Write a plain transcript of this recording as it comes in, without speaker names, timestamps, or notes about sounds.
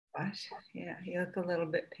gosh, yeah, you look a little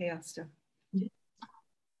bit pale still.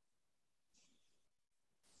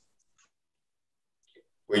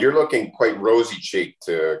 Well, you're looking quite rosy-cheeked,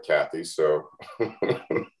 Kathy, so.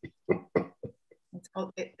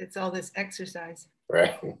 It's all this exercise.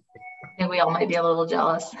 Right. And we all might be a little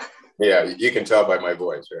jealous. Yeah, you can tell by my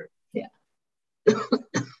voice, right? Yeah.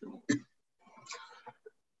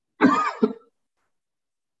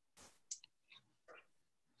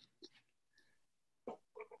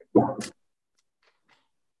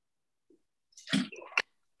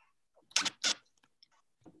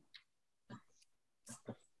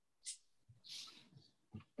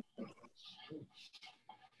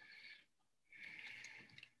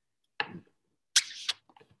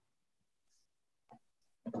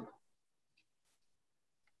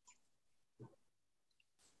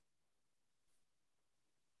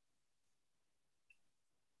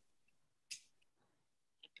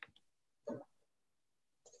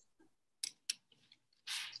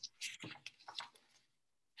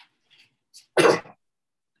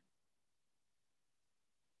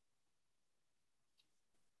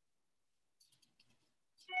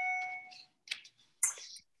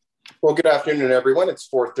 Well, good afternoon, everyone. It's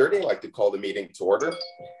 4:30. I'd like to call the meeting to order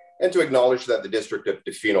and to acknowledge that the District of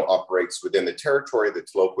Tofino operates within the territory of the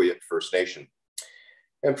Tla-o-qui-aht First Nation.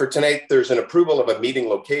 And for tonight, there's an approval of a meeting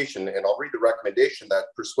location, and I'll read the recommendation that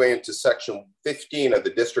pursuant to Section 15 of the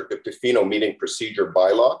District of Tofino Meeting Procedure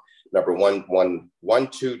Bylaw, number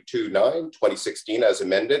 1229, 2016, as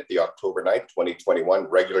amended, the October 9th, 2021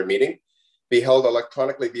 regular meeting, be held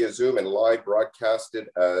electronically via Zoom and live broadcasted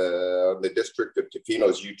on the District of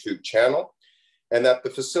Tofino's YouTube channel, and that the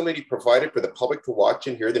facility provided for the public to watch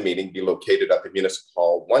and hear the meeting be located at the Municipal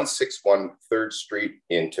Hall, 161 3rd Street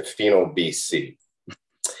in Tofino, BC.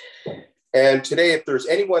 And today, if there's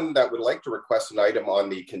anyone that would like to request an item on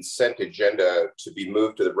the consent agenda to be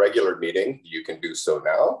moved to the regular meeting, you can do so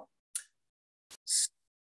now.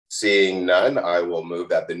 Seeing none, I will move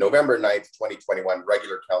that the November 9th, 2021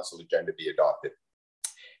 regular council agenda be adopted.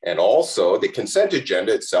 And also the consent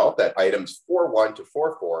agenda itself, that items 4.1 to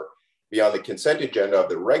 4.4 be on the consent agenda of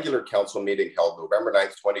the regular council meeting held November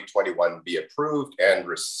 9th, 2021 be approved and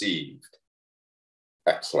received.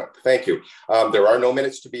 Excellent, thank you. There are no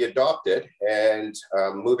minutes to be adopted, and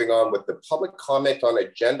moving on with the public comment on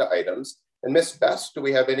agenda items. And Ms. Best, do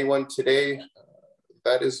we have anyone today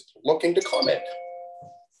that is looking to comment?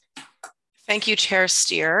 Thank you, Chair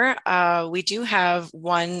Stere. We do have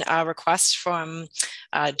one request from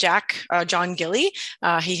John Gilly.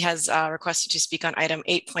 He has requested to speak on item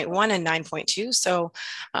 8.1 and 9.2. So,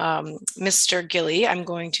 Mr. Gilly, I'm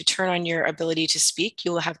going to turn on your ability to speak.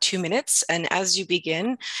 You will have 2 minutes. And as you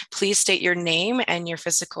begin, please state your name and your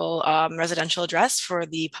physical residential address for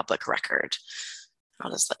the public record.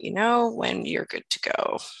 I'll just let you know when you're good to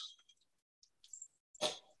go.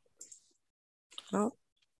 Oh.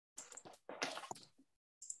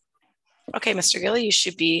 Okay, Mr. Gilly, you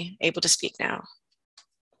should be able to speak now.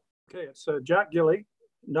 Okay, it's Jack Gilly,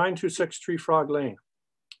 926 Tree Frog Lane.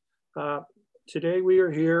 Today we are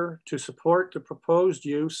here to support the proposed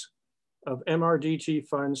use of MRDT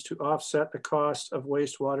funds to offset the cost of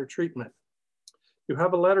wastewater treatment. You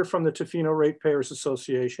have a letter from the Tofino Ratepayers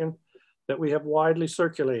Association that we have widely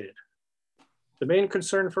circulated. The main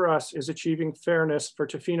concern for us is achieving fairness for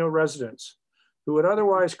Tofino residents who would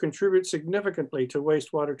otherwise contribute significantly to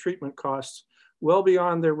wastewater treatment costs well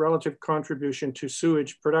beyond their relative contribution to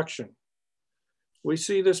sewage production. We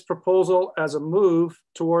see this proposal as a move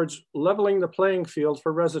towards leveling the playing field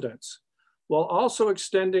for residents, while also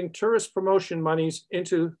extending tourist promotion monies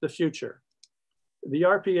into the future. The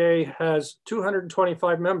RPA has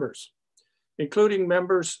 225 members, including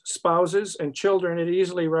members, spouses, and children. It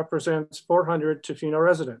easily represents 400 Tofino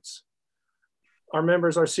residents. Our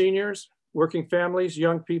members are seniors, working families,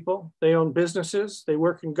 young people. They own businesses, they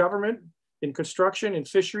work in government, in construction, in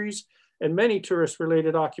fisheries, and many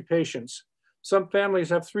tourist-related occupations. Some families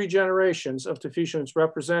have 3 generations of Tofinans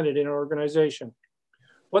represented in an organization.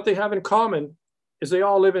 What they have in common is they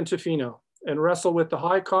all live in Tofino and wrestle with the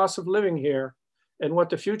high cost of living here and what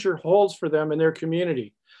the future holds for them and their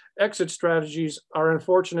community. Exit strategies are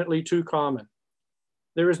unfortunately too common.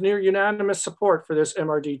 There is near unanimous support for this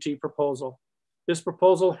MRDT proposal. This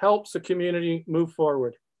proposal helps the community move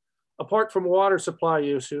forward. Apart from water supply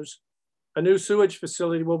issues, a new sewage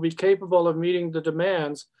facility will be capable of meeting the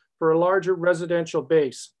demands for a larger residential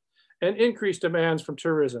base and increased demands from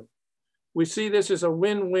tourism. We see this as a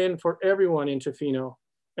win-win for everyone in Tofino,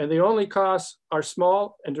 and the only costs are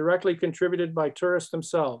small and directly contributed by tourists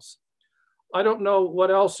themselves. I don't know what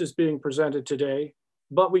else is being presented today,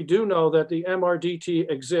 but we do know that the MRDT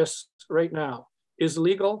exists right now, is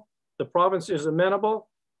legal, The province is amenable,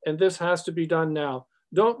 and this has to be done now.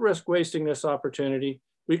 Don't risk wasting this opportunity.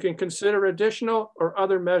 We can consider additional or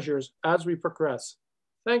other measures as we progress.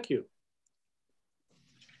 Thank you.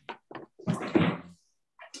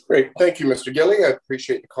 Great, thank you, Mr. Gilly. I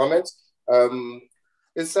appreciate the comments.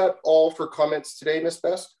 Is that all for comments today, Ms.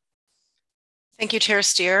 Best? Thank you, Chair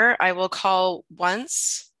Stere. I will call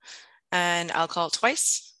once and I'll call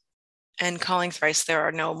twice, and calling thrice, there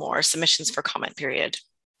are no more submissions for comment period.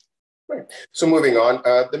 Right. So moving on,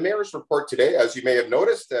 the mayor's report today, as you may have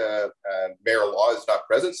noticed, Mayor Law is not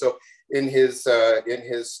present. So in his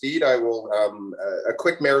stead, I will a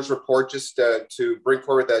quick mayor's report just to bring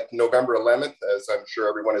forward that November 11th, as I'm sure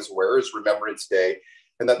everyone is aware, is Remembrance Day,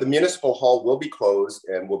 and that the municipal hall will be closed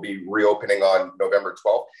and will be reopening on November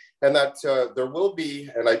 12th. And that there will be,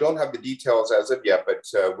 and I don't have the details as of yet, but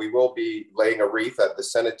we will be laying a wreath at the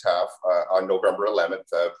Cenotaph on November 11th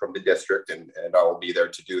from the district, and I will be there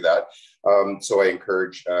to do that. So I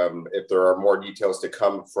encourage, if there are more details to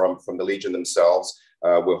come from the Legion themselves,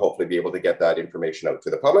 we'll hopefully be able to get that information out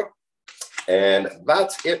to the public. And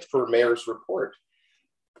that's it for Mayor's report.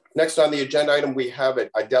 Next on the agenda item, we have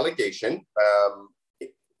a delegation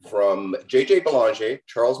from JJ Belanger,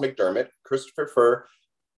 Charles McDermott, Christopher Furr,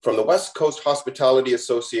 from the West Coast Hospitality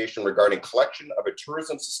Association regarding collection of a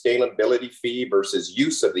tourism sustainability fee versus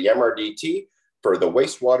use of the MRDT for the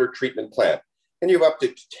wastewater treatment plant. And you have up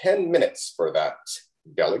to 10 minutes for that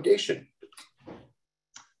delegation.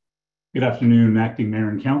 Good afternoon, Acting Mayor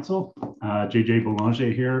and Council. JJ Belanger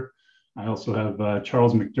here. I also have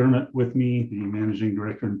Charles McDermott with me, the Managing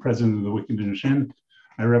Director and President of the Wickedinnishin.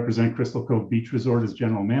 I represent Crystal Cove Beach Resort as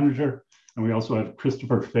General Manager. And we also have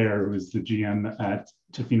Christopher Fair, who is the GM at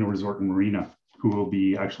Tofino Resort and Marina, who will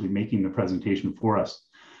be actually making the presentation for us.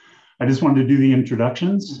 I just wanted to do the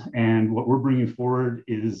introductions, and what we're bringing forward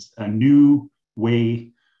is a new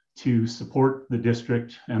way to support the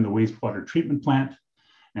district and the wastewater treatment plant,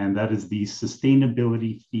 and that is the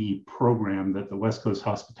sustainability fee program that the West Coast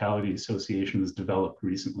Hospitality Association has developed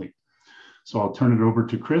recently. So I'll turn it over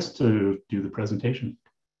to Chris to do the presentation.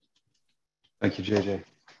 Thank you, JJ.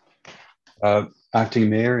 Acting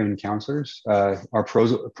Mayor and Councillors, our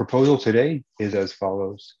proposal today is as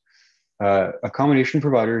follows. Accommodation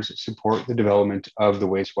providers support the development of the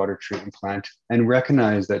wastewater treatment plant and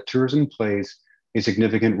recognize that tourism plays a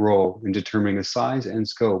significant role in determining the size and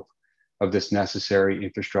scope of this necessary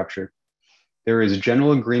infrastructure. There is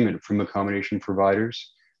general agreement from accommodation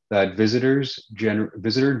providers that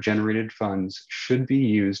visitor-generated funds should be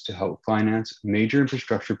used to help finance major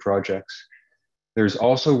infrastructure projects. There's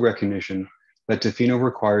also recognition that Tofino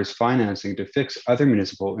requires financing to fix other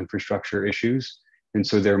municipal infrastructure issues, and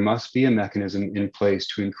so there must be a mechanism in place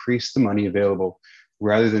to increase the money available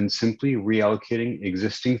rather than simply reallocating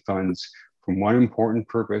existing funds from one important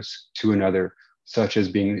purpose to another, such as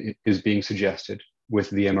being suggested with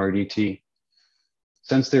the MRDT.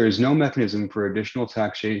 Since there is no mechanism for additional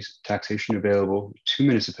taxation available to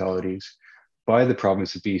municipalities by the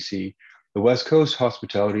province of BC, the West Coast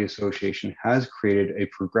Hospitality Association has created a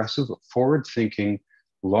progressive, forward-thinking,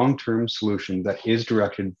 long-term solution that is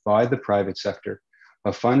directed by the private sector,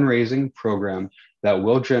 a fundraising program that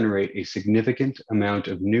will generate a significant amount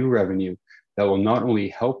of new revenue that will not only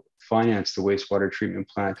help finance the wastewater treatment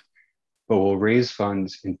plant, but will raise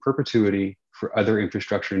funds in perpetuity for other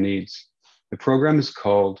infrastructure needs. The program is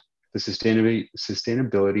called the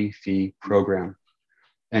Sustainability Fee Program,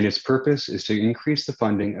 and its purpose is to increase the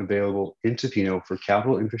funding available in Tofino for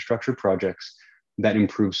capital infrastructure projects that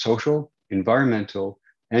improve social, environmental,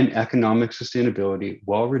 and economic sustainability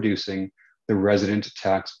while reducing the resident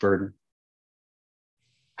tax burden.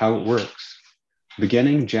 How it works.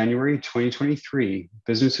 Beginning January 2023,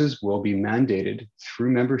 businesses will be mandated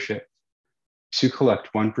through membership to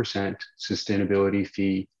collect 1% sustainability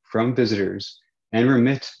fee from visitors and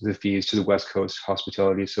remit the fees to the West Coast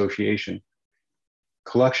Hospitality Association.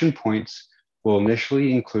 Collection points will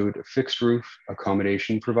initially include fixed roof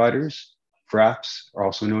accommodation providers, FRAPs are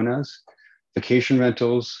also known as, vacation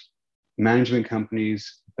rentals, management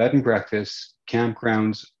companies, bed and breakfasts,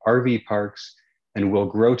 campgrounds, RV parks, and will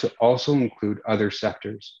grow to also include other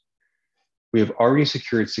sectors. We have already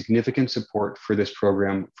secured significant support for this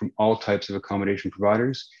program from all types of accommodation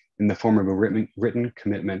providers in the form of a written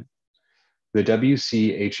commitment. The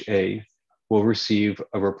WCHA will receive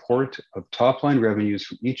a report of top-line revenues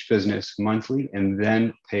from each business monthly and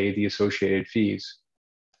then pay the associated fees.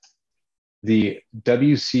 The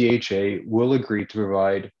WCHA will agree to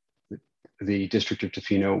provide the District of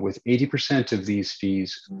Tofino with 80% of these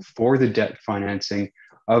fees for the debt financing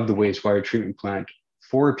of the wastewater treatment plant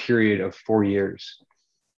for a period of 4 years.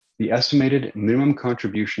 The estimated minimum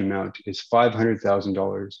contribution amount is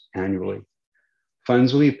 $500,000 annually.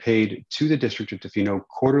 Funds will be paid to the District of Tofino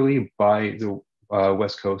quarterly by the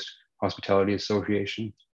West Coast Hospitality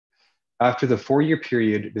Association. After the 4-year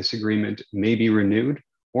period, this agreement may be renewed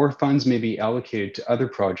or funds may be allocated to other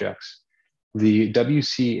projects. The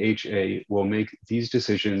WCHA will make these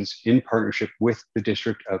decisions in partnership with the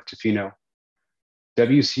District of Tofino.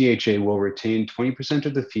 WCHA will retain 20%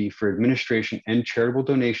 of the fee for administration and charitable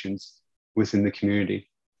donations within the community.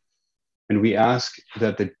 And we ask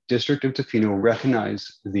that the District of Tofino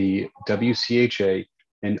recognize the WCHA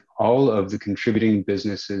and all of the contributing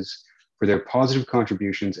businesses for their positive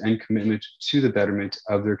contributions and commitment to the betterment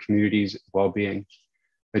of their community's well-being.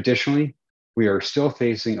 Additionally, we are still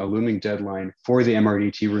facing a looming deadline for the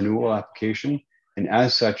MRDT renewal application, and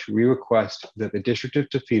as such, we request that the District of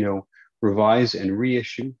Tofino revise and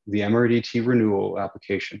reissue the MRDT renewal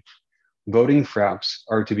application. Voting FRAPs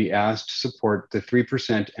are to be asked to support the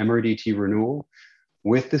 3% MRDT renewal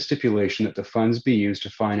with the stipulation that the funds be used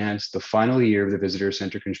to finance the final year of the visitor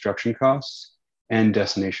center construction costs and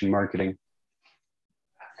destination marketing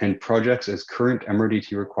and projects as current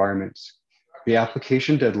MRDT requirements. The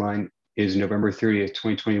application deadline is November 30th,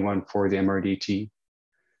 2021 for the MRDT.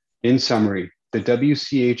 In summary, the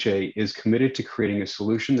WCHA is committed to creating a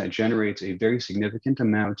solution that generates a very significant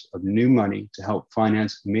amount of new money to help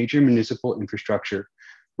finance major municipal infrastructure,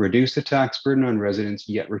 reduce the tax burden on residents,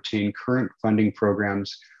 yet retain current funding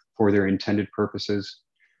programs for their intended purposes,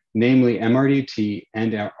 namely MRDT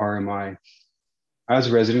and RMI. As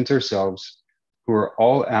residents ourselves, who are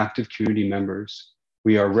all active community members,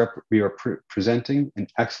 we are presenting an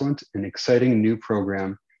excellent and exciting new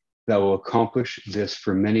program that will accomplish this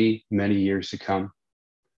for many, many years to come.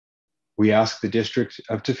 We ask the District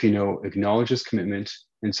of Tofino acknowledge this commitment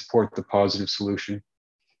and support the positive solution.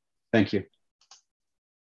 Thank you.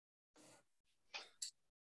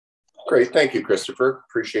 Great, thank you, Christopher.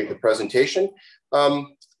 Appreciate the presentation.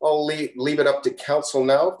 I'll leave it up to council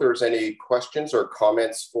now if there's any questions or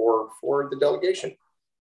comments for the delegation.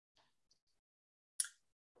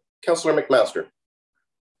 Councillor McMaster.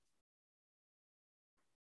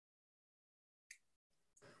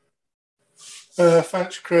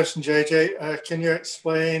 Thanks, Chris and JJ. Can you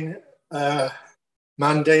explain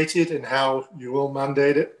mandated and how you will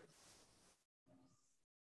mandate it?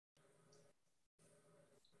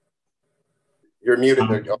 You're muted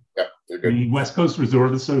there, Joe. Yeah, you're good. The West Coast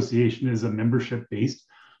Resort Association is a membership-based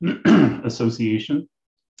association.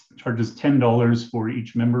 It charges $10 for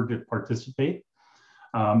each member to participate.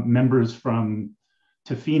 Members from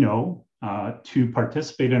Tofino to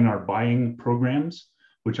participate in our buying programs,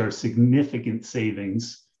 which are significant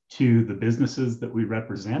savings to the businesses that we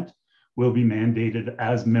represent, will be mandated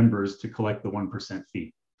as members to collect the 1%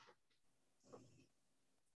 fee.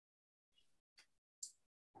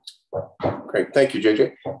 Great, thank you,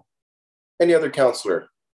 JJ. Any other councillor?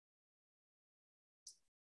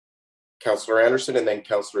 Councillor Anderson and then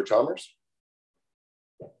Councillor Chalmers.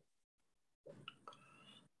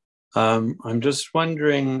 I'm just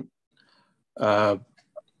wondering,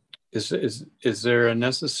 is there a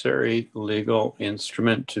necessary legal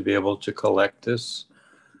instrument to be able to collect this?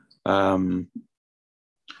 I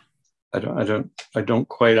don't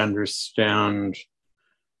quite understand.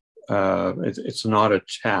 It's not a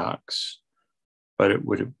tax, but it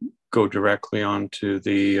would go directly onto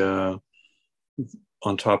the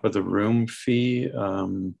on top of the room fee,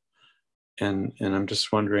 and I'm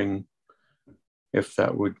just wondering if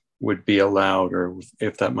that would be allowed or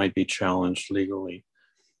if that might be challenged legally.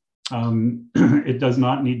 It does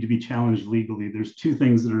not need to be challenged legally. There's two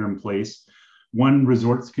things that are in place. One,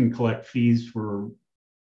 resorts can collect fees for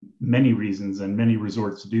many reasons, and many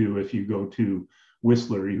resorts do. If you go to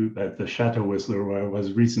Whistler, at the Chateau Whistler, where I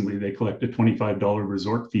was recently, they collect a $25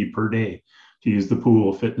 resort fee per day to use the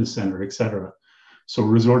pool, fitness center, etc. So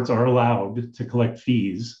resorts are allowed to collect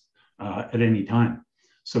fees at any time.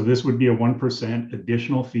 So this would be a 1%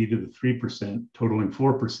 additional fee to the 3%, totaling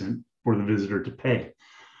 4% for the visitor to pay.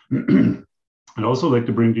 I'd also like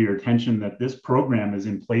to bring to your attention that this program is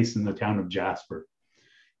in place in the town of Jasper.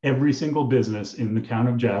 Every single business in the town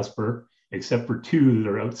of Jasper, except for two that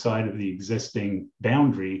are outside of the existing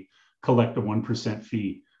boundary, collect a 1%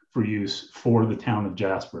 fee for use for the town of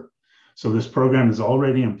Jasper. So this program is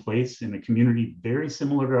already in place in a community very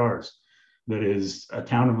similar to ours, that is a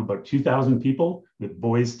town of about 2,000 people that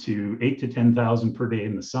boys to 8,000 to 10,000 per day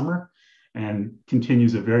in the summer, and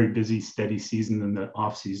continues a very busy, steady season in the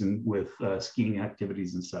off season with skiing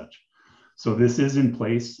activities and such. So this is in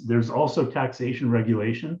place. There's also taxation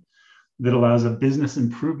regulation that allows a business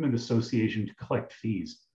improvement association to collect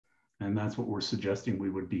fees. And that's what we're suggesting we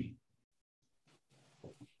would be.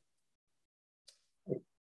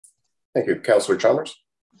 Thank you. Councillor Chalmers.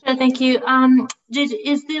 Sure, thank you.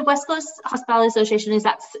 Is the West Coast Hospitality Association, is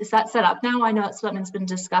that set up now? I know it's something that's been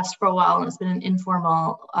discussed for a while and it's been an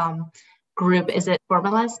informal group. Is it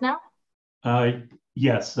formalized now?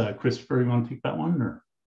 Yes, Christopher, you want to take that one? Or?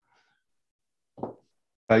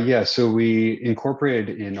 Yeah, so we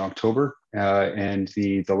incorporated in October, and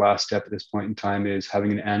the last step at this point in time is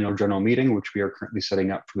having an annual general meeting, which we are currently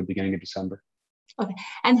setting up for the beginning of December. Okay,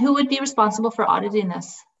 and who would be responsible for auditing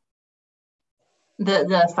this?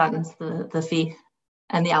 The funds, the fee,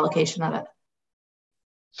 and the allocation of it.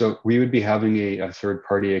 So we would be having a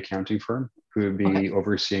third-party accounting firm who would be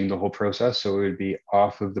overseeing the whole process. So it would be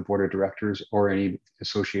off of the board of directors or any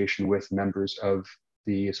association with members of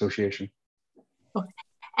the association. Okay.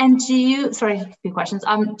 And do you, sorry, a few questions.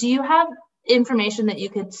 Do you have information that you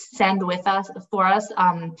could send with us for us?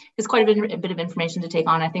 It's quite a bit of information to take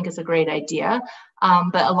on. I think it's a great idea,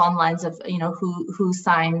 but along the lines of, you know, who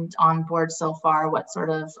signed on board so far, what sort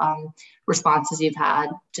of responses you've had,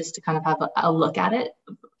 just to kind of have a look at it.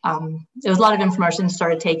 It was a lot of information to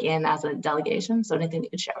sort of take in as a delegation, so anything you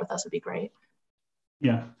could share with us would be great.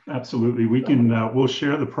 Yeah, absolutely. We can, we'll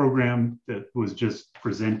share the program that was just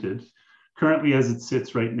presented. Currently, as it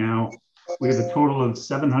sits right now, we have a total of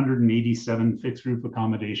 787 fixed roof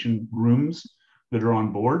accommodation rooms that are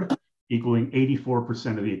on board, equaling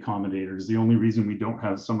 84% of the accommodators. The only reason we don't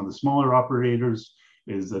have some of the smaller operators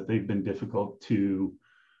is that they've been difficult to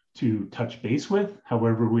touch base with.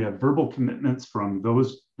 However, we have verbal commitments from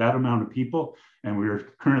that amount of people, and we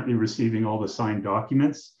are currently receiving all the signed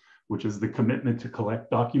documents, which is the commitment to collect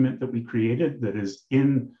document that we created that is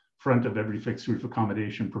in front of every fixed roof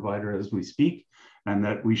accommodation provider as we speak, and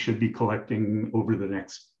that we should be collecting over the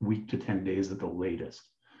next week to 10 days at the latest.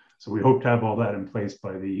 So we hope to have all that in place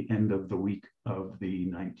by the end of the week of the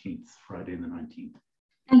 19th, Friday the 19th.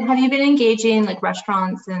 And have you been engaging like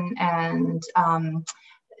restaurants and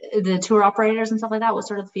the tour operators and stuff like that? What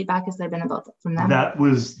sort of feedback has there been about from them? That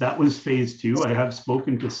was phase 2. I have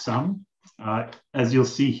spoken to some. As you'll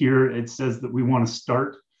see here, it says that we want to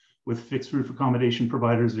start with fixed roof accommodation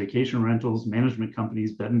providers, vacation rentals, management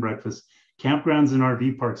companies, bed and breakfast, campgrounds and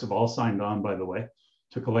RV parks have all signed on, by the way,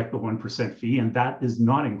 to collect the 1% fee, and that is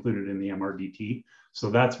not included in the MRDT.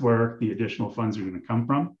 So that's where the additional funds are going to come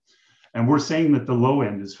from. And we're saying that the low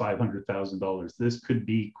end is $500,000. This could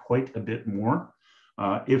be quite a bit more.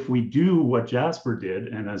 If we do what Jasper did,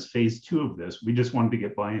 and as phase 2 of this, we just wanted to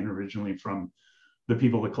get buy-in originally from the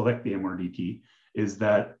people that collect the MRDT, is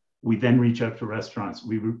that we then reach out to restaurants.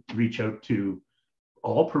 We reach out to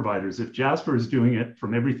all providers. If Jasper is doing it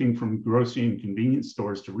from everything from grocery and convenience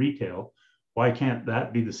stores to retail, why can't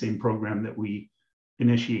that be the same program that we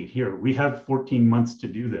initiate here? We have 14 months to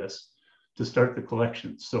do this, to start the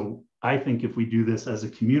collection. So I think if we do this as a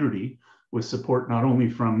community with support not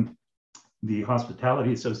only from the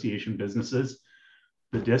Hospitality Association businesses,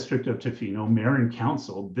 the District of Tofino, Mayor and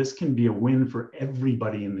Council, this can be a win for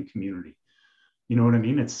everybody in the community. You know what I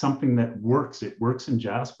mean? It's something that works. It works in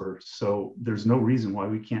Jasper. So there's no reason why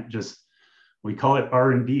we can't just, we call it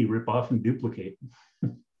R&D, rip off and duplicate.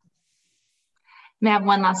 May I have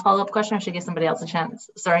one last follow-up question? I should give somebody else a chance.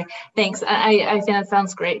 Sorry. Thanks. I think that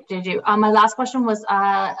sounds great, JJ. My last question was,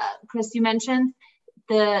 Chris, you mentioned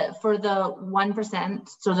for the 1%,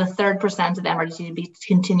 so the 3rd% of the MRDT to be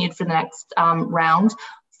continued for the next round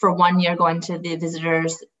for 1 year going to the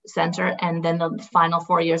visitors center, and then the final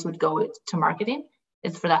 4 years would go to marketing.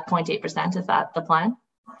 It's for that 0.8%. Is that the plan?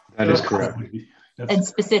 That is correct. And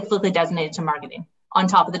specifically designated to marketing on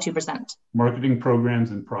top of the 2%. Marketing programs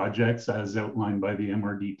and projects as outlined by the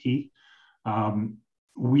MRDT.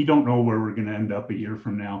 We don't know where we're going to end up a year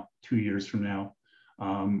from now, 2 years from now.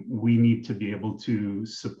 We need to be able to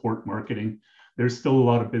support marketing. There's still a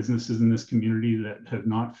lot of businesses in this community that have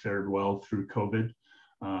not fared well through COVID.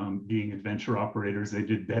 Being adventure operators, they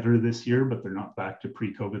did better this year, but they're not back to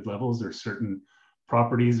pre-COVID levels. There's certain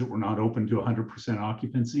properties that were not open to 100%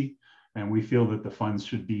 occupancy, and we feel that the funds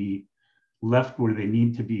should be left where they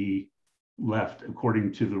need to be left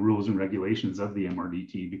according to the rules and regulations of the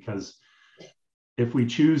MRDT, because if we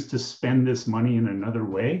choose to spend this money in another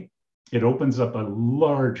way, it opens up a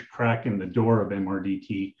large crack in the door of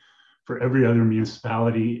MRDT for every other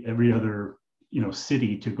municipality, every other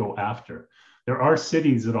city to go after. There are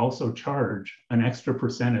cities that also charge an extra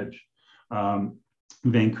percentage.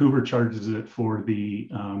 Vancouver charges it for the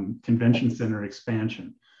convention center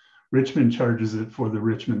expansion. Richmond charges it for the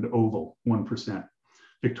Richmond Oval, 1%.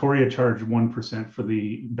 Victoria charged 1% for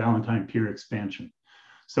the Valentine Pier expansion.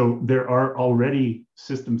 So there are already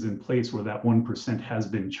systems in place where that 1% has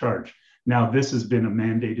been charged. Now, this has been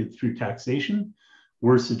mandated through taxation.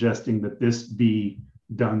 We're suggesting that this be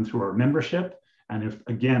done through our membership. And if,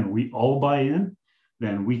 again, we all buy in,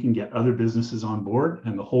 then we can get other businesses on board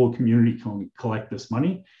and the whole community can collect this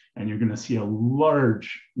money. And you're going to see a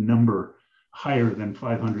large number higher than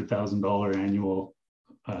 $500,000 annual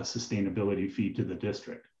sustainability fee to the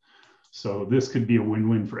district. So this could be a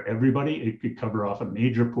win-win for everybody. It could cover off a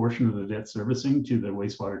major portion of the debt servicing to the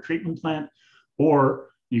wastewater treatment plant, or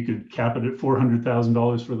you could cap it at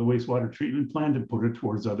 $400,000 for the wastewater treatment plant and put it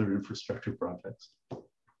towards other infrastructure projects.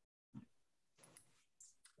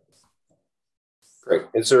 Great.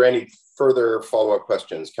 Is there any further follow-up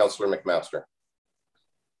questions? Councillor McMaster.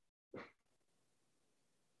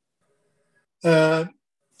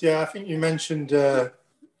 Yeah, I think you mentioned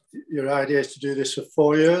your idea is to do this for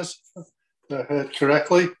 4 years, if I heard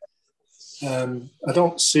correctly. I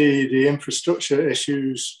don't see the infrastructure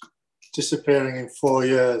issues disappearing in 4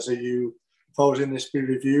 years. Are you proposing this be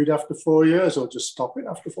reviewed after 4 years or just stop it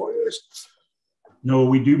after 4 years? No,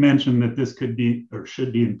 we do mention that this could be or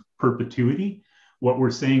should be in perpetuity. What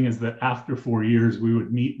we're saying is that after 4 years, we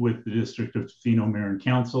would meet with the District of Tofino Mayor and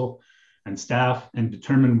Council and staff and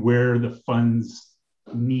determine where the funds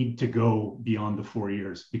need to go beyond the 4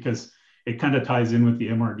 years, because it kind of ties in with the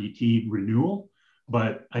MRDT renewal.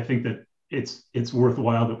 But I think that it's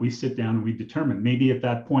worthwhile that we sit down and we determine maybe at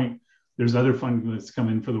that point, there's other funding that's come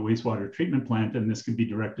in for the wastewater treatment plant, and this could be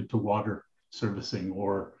directed to water servicing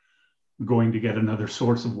or going to get another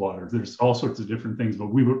source of water. There's all sorts of different things, but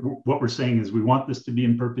what we're saying is we want this to be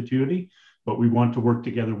in perpetuity, but we want to work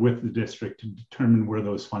together with the district to determine where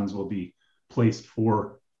those funds will be placed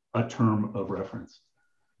for a term of reference.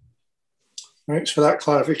 Thanks for that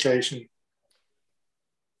clarification.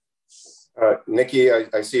 Nikki,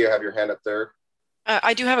 I see you have your hand up there.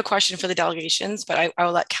 I do have a question for the delegations, but I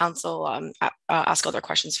will let council ask other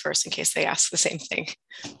questions first in case they ask the same thing.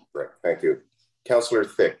 Right, thank you. Councillor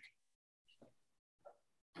Thick.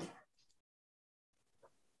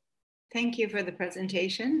 Thank you for the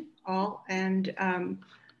presentation, all. And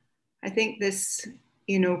I think this,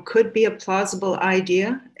 could be a plausible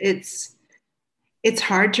idea. It's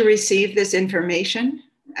hard to receive this information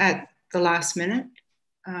at the last minute.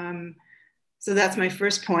 So that's my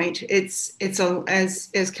first point. It's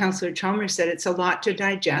as Councillor Chalmers said, it's a lot to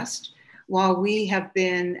digest. While we have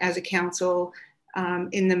been, as a council,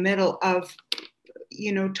 in the middle of,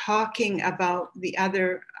 talking about the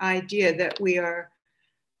other idea that we are,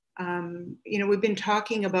 we've been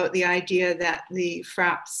talking about the idea that the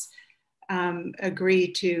FRAPs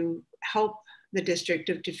agree to help the District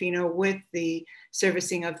of Tofino with the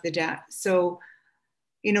servicing of the debt. So,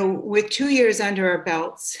 with 2 years under our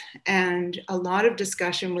belts and a lot of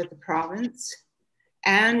discussion with the province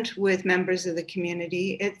and with members of the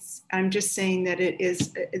community, I'm just saying that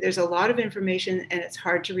there's a lot of information and it's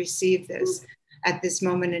hard to receive this at this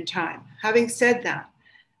moment in time. Having said that,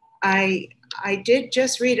 I did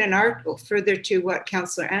just read an article further to what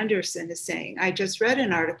Councillor Anderson is saying. I just read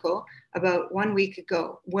an article about 1 week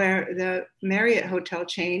ago where the Marriott hotel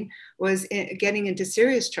chain was getting into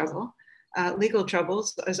serious trouble, legal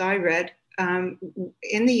troubles, as I read,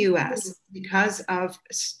 in the US because of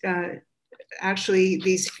actually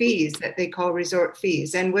these fees that they call resort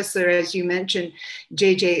fees. And Whistler, as you mentioned,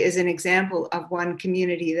 JJ, is an example of one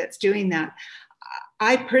community that's doing that.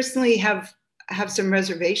 I personally have some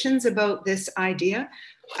reservations about this idea.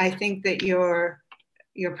 I think that your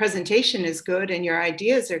presentation is good and your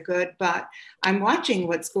ideas are good, but I'm watching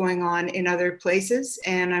what's going on in other places,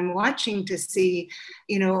 and I'm watching to see,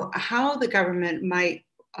 how the government might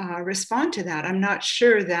respond to that. I'm not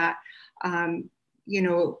sure that,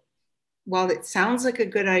 while it sounds like a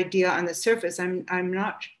good idea on the surface, I'm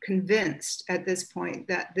not convinced at this point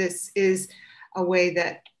that this is a way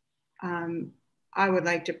that I would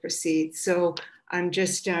like to proceed. So I'm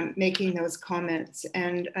just making those comments,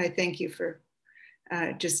 and I thank you for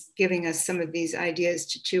just giving us some of these ideas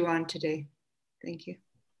to chew on today. Thank you.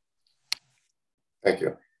 Thank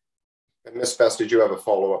you. And Ms. Best, did you have a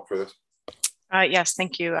follow-up for this? Yes,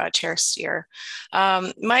 thank you, Chair Stere.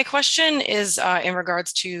 My question is in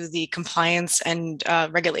regards to the compliance and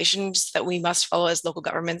regulations that we must follow as local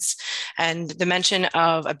governments and the mention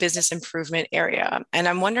of a business improvement area. And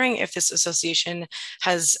I'm wondering if this association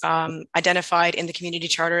has identified in the community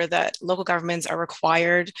charter that local governments are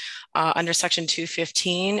required under Section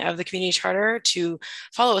 215 of the community charter to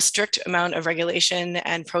follow a strict amount of regulation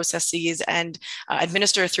and processes and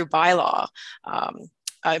administer through bylaw.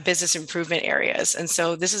 business improvement areas. And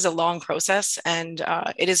so this is a long process, and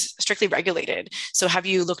it is strictly regulated. So have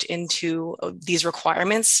you looked into these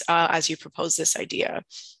requirements as you propose this idea?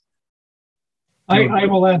 I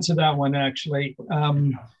will answer that one, actually.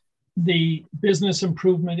 The business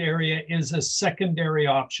improvement area is a secondary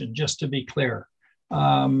option, just to be clear.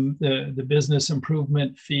 The business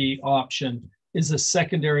improvement fee option is a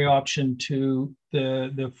secondary option to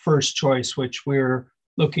the first choice, which we're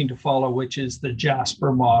looking to follow, which is the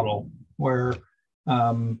Jasper model, where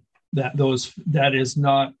that is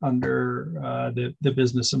not under the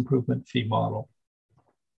business improvement fee model.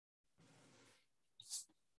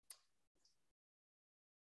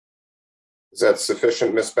 Is that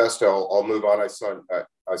sufficient, Ms. Best? I'll move on. I saw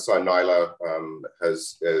Nyla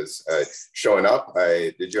is showing up.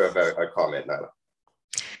 Did you have a comment, Nyla?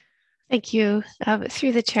 Thank you.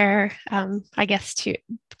 Through the chair, I guess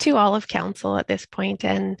to all of council at this point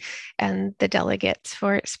and the delegates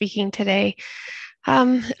for speaking today.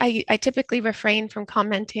 I typically refrain from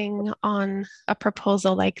commenting on a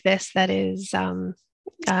proposal like this that is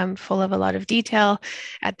full of a lot of detail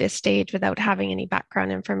at this stage without having any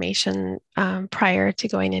background information prior to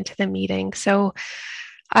going into the meeting. So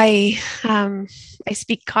I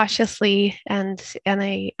speak cautiously, and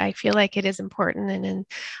I feel like it is important, and in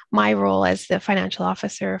my role as the financial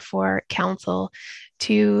officer for council,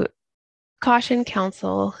 to caution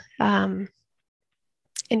council in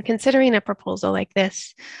considering a proposal like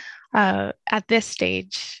this at this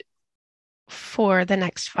stage for the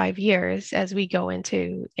next 5 years as we go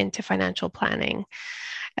into financial planning.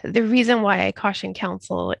 The reason why I caution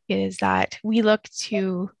council is that we look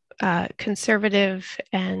to conservative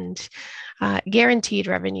and guaranteed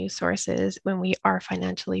revenue sources when we are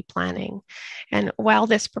financially planning. And while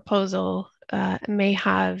this proposal may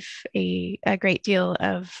have a great deal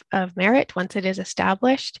of merit once it is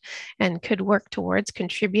established and could work towards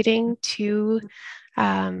contributing to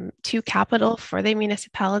capital for the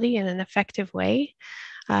municipality in an effective way,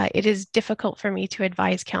 it is difficult for me to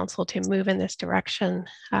advise council to move in this direction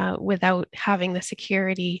without having the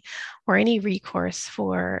security or any recourse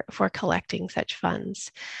for collecting such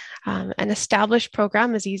funds. An established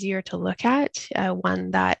program is easier to look at,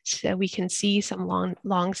 one that we can see some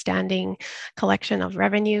long-standing collection of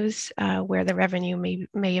revenues where the revenue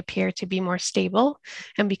may appear to be more stable,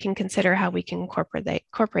 and we can consider how we can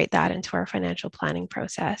incorporate that into our financial planning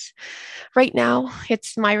process. Right now,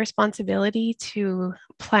 it's my responsibility to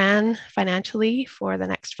plan financially for the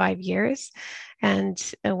next 5 years. And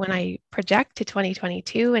when I project to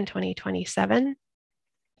 2022 and 2027,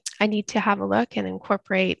 I need to have a look and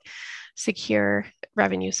incorporate secure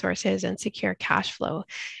revenue sources and secure cash flow.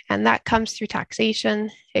 And that comes through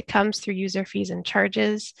taxation, it comes through user fees and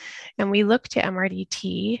charges. And we look to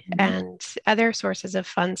MRDT and other sources of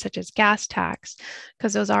funds such as gas tax,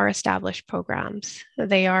 because those are established programs.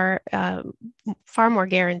 They are far more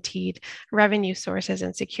guaranteed revenue sources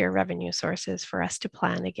and secure revenue sources for us to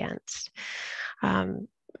plan against.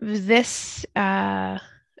 This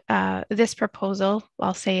proposal,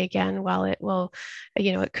 I'll say again, while it will,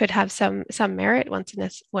 it could have some merit once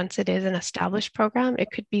it is an established program,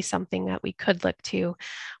 it could be something that we could look to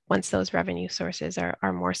once those revenue sources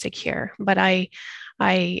are more secure. But I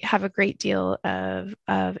have a great deal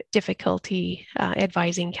of difficulty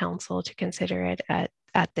advising council to consider it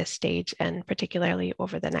at this stage, and particularly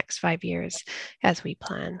over the next 5 years as we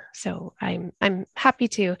plan. So I'm happy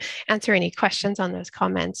to answer any questions on those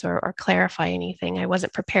comments or clarify anything. I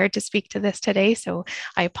wasn't prepared to speak to this today, so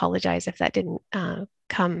I apologize if that didn't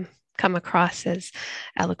come across as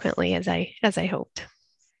eloquently as I hoped.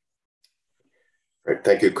 Great,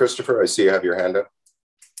 thank you. Christopher, I see you have your hand up.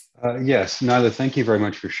 Yes, Nyla, thank you very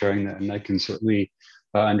much for sharing that. And I can certainly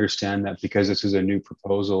understand that because this is a new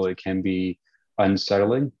proposal, it can be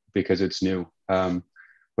unsettling because it's new.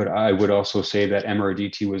 But I would also say that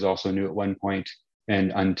MRDT was also new at one point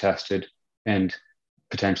and untested and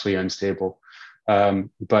potentially unstable.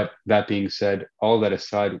 But that being said, all that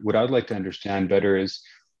aside, what I'd like to understand better is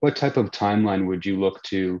what type of timeline would you look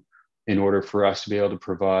to in order for us to be able to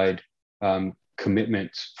provide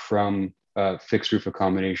commitments from fixed roof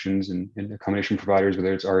accommodations and accommodation providers,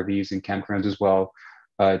 whether it's RVs and campgrounds as well,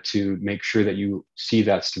 to make sure that you see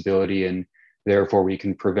that stability, and therefore we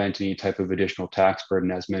can prevent any type of additional tax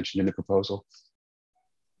burden as mentioned in the proposal.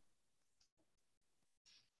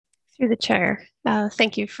 Through the chair,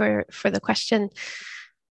 thank you for the question.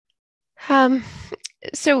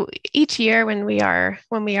 So each year when we are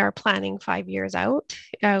planning 5 years out,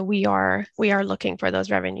 we are looking for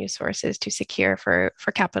those revenue sources to secure for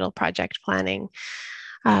capital project planning.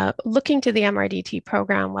 Looking to the MRDT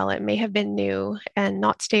program, while it may have been new and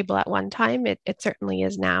not stable at one time, it certainly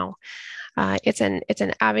is now. It's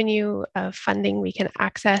an avenue of funding we can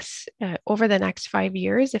access over the next 5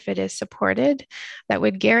 years if it is supported, that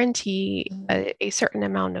would guarantee a certain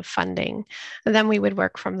amount of funding. And then we would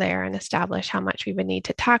work from there and establish how much we would need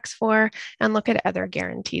to tax for and look at other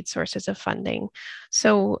guaranteed sources of funding.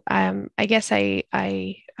 So I guess I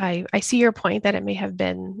see your point that it may have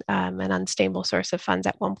been an unstable source of funds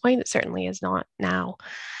at one point. It certainly is not now.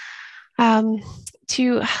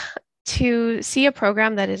 To see a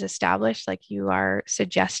program that is established like you are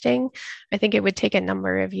suggesting, I think it would take a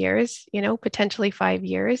number of years, potentially 5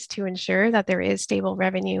 years, to ensure that there is stable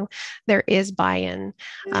revenue, there is buy-in.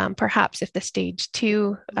 Perhaps if the stage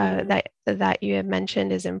 2 that you have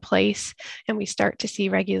mentioned is in place and we start to see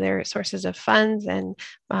regular sources of funds and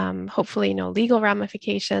hopefully no legal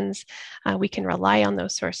ramifications, we can rely on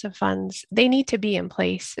those sources of funds. They need to be in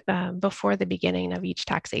place before the beginning of each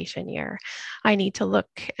taxation year. I need to look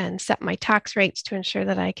and set my tax rates to ensure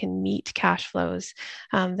that I can meet cash flows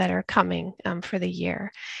that are coming for the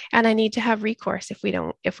year. And I need to have recourse if we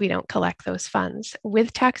don't collect those funds.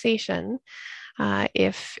 With taxation,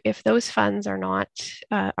 if those funds are not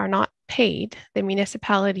paid, the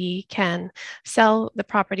municipality can sell the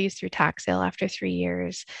properties through tax sale after 3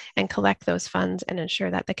 years and collect those funds and ensure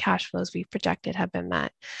that the cash flows we've projected have been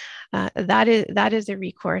met. That is a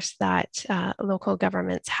recourse that local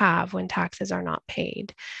governments have when taxes are not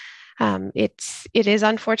paid. It is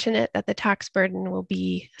unfortunate that the tax burden will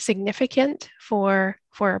be significant for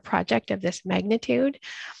a project of this magnitude.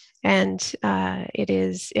 And it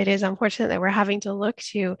is unfortunate that we're having to look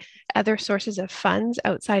to other sources of funds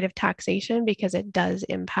outside of taxation because it does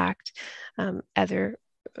impact other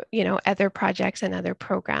projects and other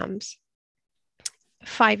programs.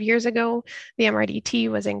 5 years ago, the MRDT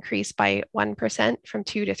was increased by 1% from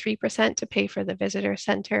 2 to 3% to pay for the visitor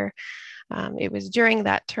center. It was during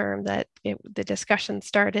that term that the discussion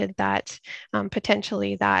started that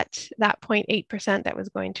potentially that 0.8% that was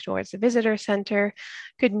going towards the visitor center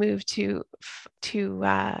could move to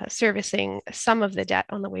servicing some of the debt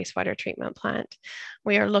on the wastewater treatment plant.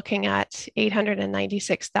 We are looking at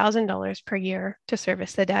 $896,000 per year to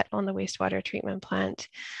service the debt on the wastewater treatment plant,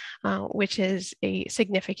 which is a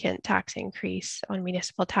significant tax increase on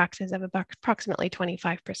municipal taxes of approximately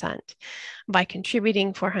 25%. By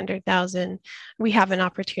contributing $400,000, we have an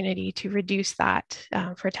opportunity to reduce that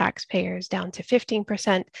for taxpayers down to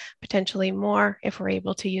 15%, potentially more if we're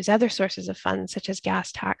able to use other sources of funds, such as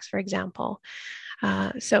gas tax, for example.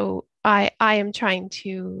 So I am trying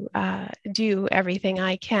to do everything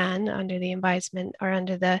I can under the advisement or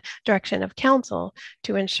under the direction of council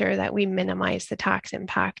to ensure that we minimize the tax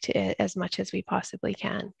impact as much as we possibly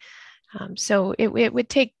can. So it would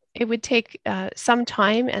take some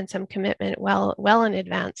time and some commitment well in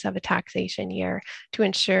advance of a taxation year to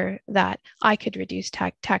ensure that I could reduce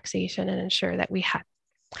taxation and ensure that we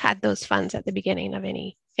had those funds at the beginning of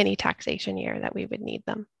any taxation year that we would need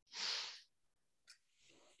them.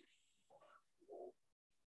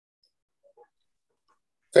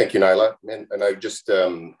 Thank you, Nyla. And I just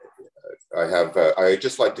I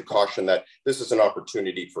just like to caution that this is an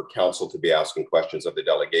opportunity for council to be asking questions of the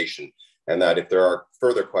delegation, and that if there are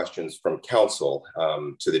further questions from council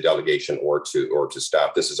to the delegation or to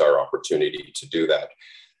staff, this is our opportunity to do that.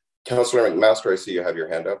 Councillor McMaster, I see you have your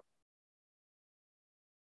hand up.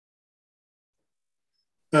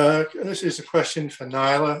 This is a question for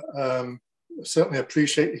Nyla. I certainly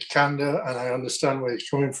appreciate your candor and I understand where you're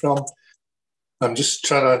coming from. I'm just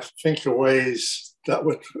trying to think of ways that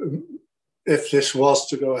would, if this was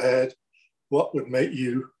to go ahead, what would make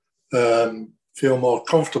you feel more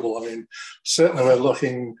comfortable? I mean, certainly we're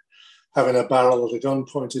having a barrel of a gun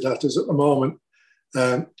pointed at us at the moment.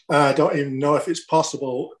 I don't even know if it's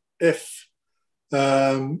possible if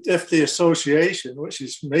the association, which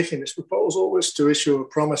is making this proposal, was to issue a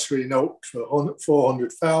promissory note for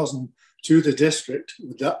 $400,000 to the district.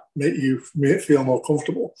 Would that make you feel more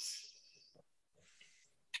comfortable?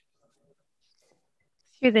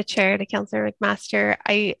 Through the chair to Councillor McMaster,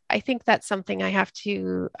 I think that's something I have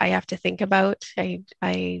to think about. I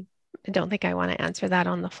don't think I want to answer that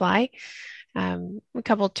on the fly. A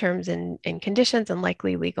couple of terms and conditions and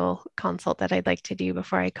likely legal consult that I'd like to do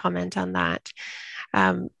before I comment on that.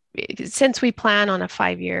 Since we plan on a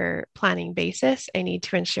 5-year planning basis, I need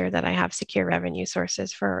to ensure that I have secure revenue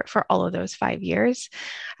sources for all of those 5 years,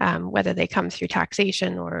 whether they come through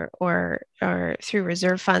taxation or through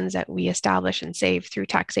reserve funds that we establish and save through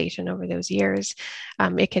taxation over those years.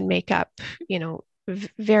 It can make up,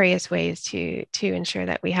 various ways to ensure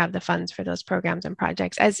that we have the funds for those programs and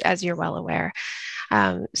projects, as you're well aware.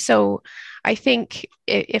 So I think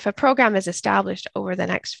if a program is established over the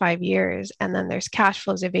next 5 years and then there's cash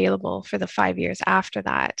flows available for the 5 years after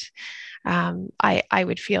that, I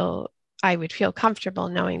would feel comfortable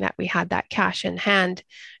knowing that we had that cash in hand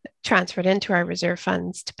transferred into our reserve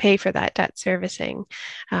funds to pay for that debt servicing.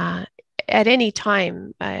 At any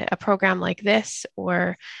time, a program like this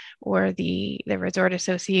or the resort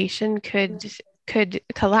association could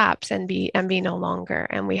collapse and be no longer,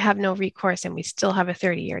 and we have no recourse, and we still have a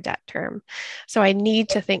 30-year debt term. So I need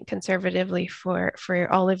to think conservatively for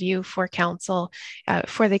all of you, for council,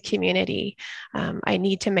 for the community. I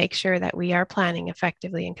need to make sure that we are planning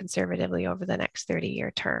effectively and conservatively over the next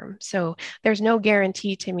 30-year term. So there's no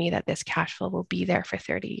guarantee to me that this cash flow will be there for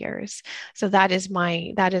 30 years. So that is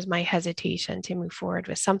my hesitation to move forward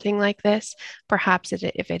with something like this. Perhaps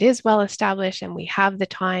if it is well established and we have the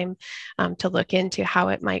time to look into how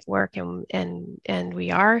it might work, and we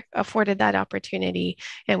are afforded that opportunity,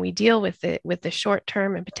 and we deal with the short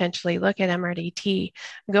term and potentially look at MRDT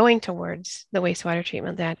going towards the wastewater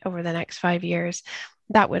treatment that over the next 5 years,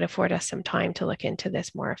 that would afford us some time to look into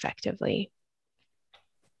this more effectively.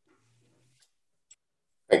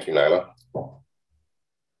 Thank you, Nyla.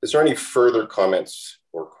 Is there any further comments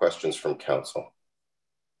or questions from council?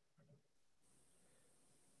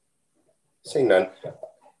 Seeing none.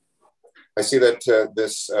 I see that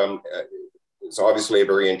this is obviously a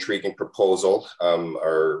very intriguing proposal.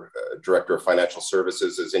 Our Director of Financial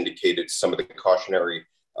Services has indicated some of the cautionary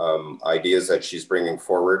ideas that she's bringing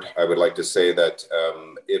forward. I would like to say that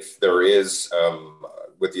if there is,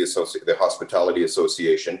 with the Hospitality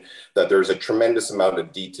Association, that there's a tremendous amount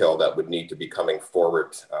of detail that would need to be coming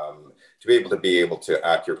forward to be able to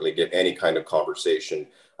accurately get any kind of conversation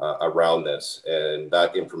around this. And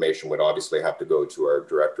that information would obviously have to go to our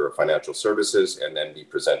Director of Financial Services and then be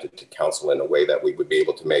presented to council in a way that we would be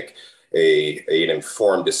able to make an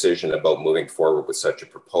informed decision about moving forward with such a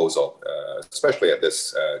proposal, especially at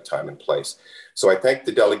this time and place. So I thank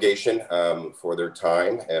the delegation for their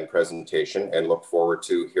time and presentation and look forward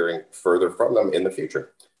to hearing further from them in the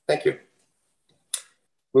future. Thank you.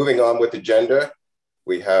 Moving on with agenda,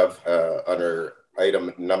 we have under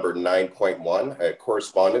item number 9.1, a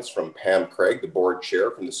correspondence from Pam Craig, the board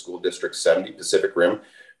chair from the School District 70 Pacific Rim,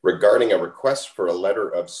 regarding a request for a letter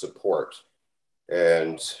of support.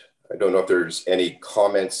 And I don't know if there's any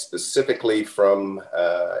comments specifically from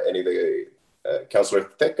any of the, Councillor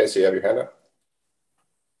Thick, I see you have your hand up.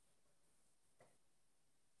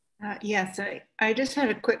 Yes, I just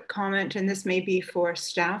had a quick comment, and this may be for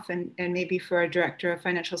staff and maybe for our Director of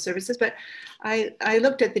Financial Services, but I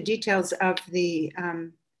looked at the details of the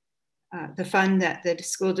fund that the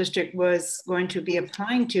school district was going to be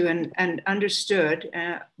applying to and understood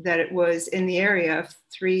that it was in the area of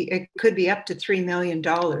it could be up to $3 million,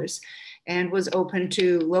 and was open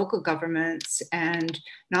to local governments and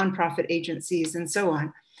nonprofit agencies and so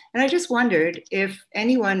on. And I just wondered if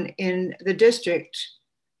anyone in the district,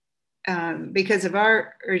 because of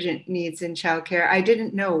our urgent needs in childcare, I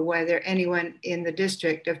didn't know whether anyone in the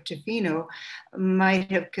District of Tofino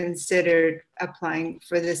might have considered applying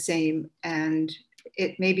for the same. And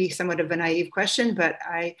it may be somewhat of a naive question, but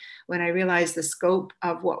when I realized the scope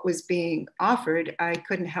of what was being offered, I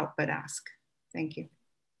couldn't help but ask. Thank you.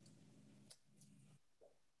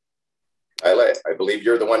 I believe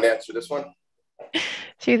you're the one to answer this one.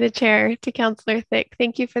 To the chair, to Councillor Thick,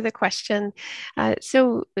 thank you for the question.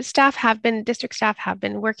 So district staff have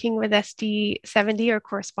been working with SD70 or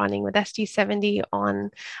corresponding with SD70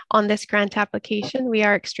 on this grant application. We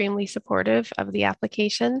are extremely supportive of the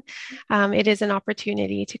application. It is an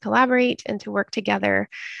opportunity to collaborate and to work together.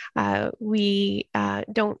 We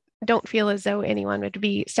don't feel as though anyone would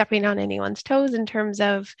be stepping on anyone's toes in terms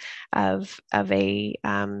of a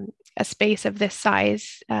space of this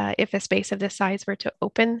size. If a space of this size were to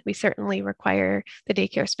open, we certainly require the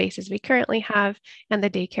daycare spaces we currently have and the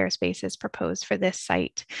daycare spaces proposed for this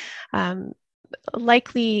site.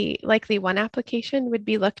 Likely one application would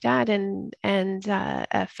be looked at and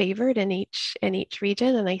favored in each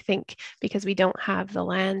region. And I think because we don't have the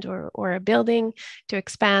land or a building to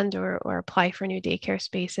expand or apply for new daycare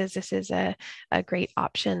spaces, this is a great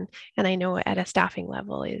option. And I know at a staffing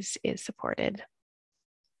level is supported.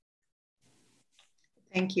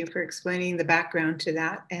 Thank you for explaining the background to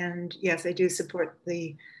that. And yes, I do support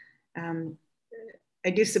the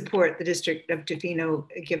District of Tofino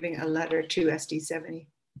giving a letter to SD70.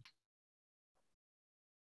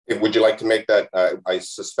 Would you like to make that? I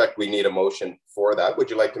suspect we need a motion for that. Would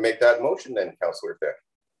you like to make that motion then, Councillor Thick?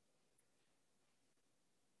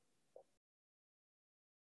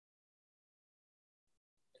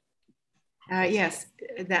 Yes,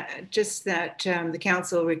 the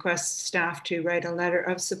council requests staff to write a letter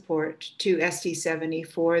of support to SD70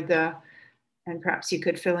 for the, and perhaps you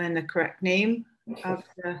could fill in the correct name of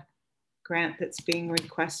the grant that's being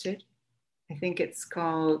requested. I think it's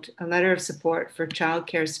called a letter of support for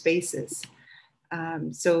childcare spaces.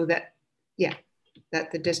 So that, yeah,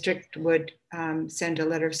 that the district would send a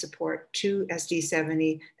letter of support to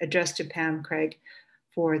SD70 addressed to Pam Craig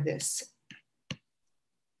for this.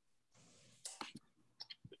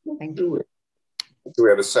 Thank you. Do we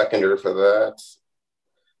have a seconder for that?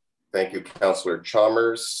 Thank you, Councillor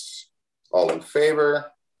Chalmers. All in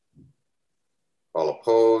favor? All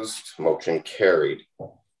opposed? Motion carried.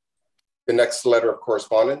 The next letter of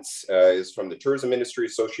correspondence is from the Tourism Ministry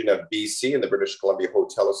Association of BC and the British Columbia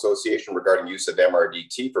Hotel Association regarding use of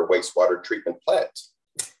MRDT for wastewater treatment plant.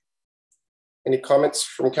 Any comments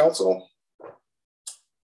from council?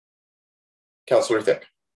 Councillor Thick.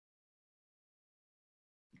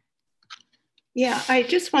 Yeah, I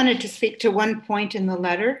just wanted to speak to one point in the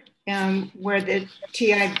letter where the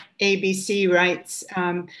TIABC writes,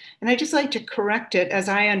 and I'd just like to correct it as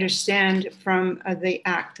I understand from the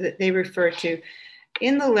act that they refer to.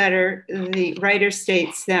 In the letter, the writer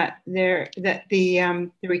states that the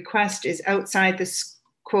request is outside the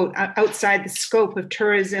quote, outside the scope of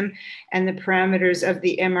tourism and the parameters of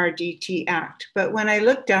the MRDT Act. But when I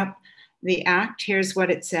looked up the act, here's what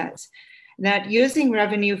it says. That using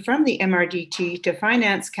revenue from the MRDT to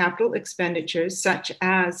finance capital expenditures such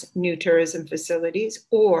as new tourism facilities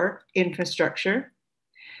or infrastructure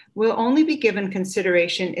will only be given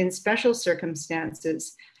consideration in special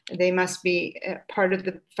circumstances. They must be part of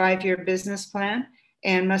the 5-year business plan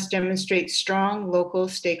and must demonstrate strong local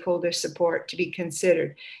stakeholder support to be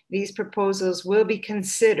considered. These proposals will be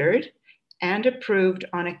considered and approved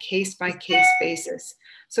on a case-by-case basis.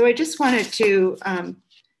 So I just wanted to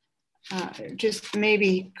just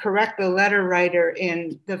maybe correct the letter writer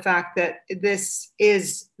in the fact that this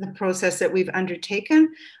is the process that we've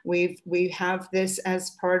undertaken. We have this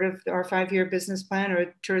as part of our 5-year business plan,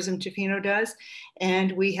 or Tourism Tofino does,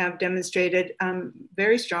 and we have demonstrated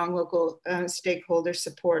very strong local stakeholder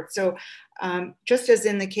support. So just as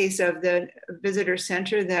in the case of the visitor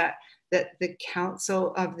center that the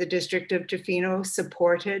council of the District of Tofino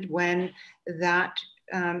supported when that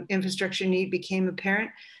infrastructure need became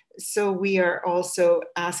apparent, so we are also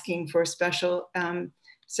asking for special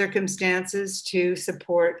circumstances to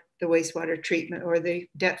support the wastewater treatment or the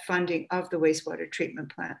debt funding of the wastewater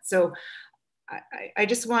treatment plant. So I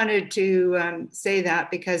just wanted to say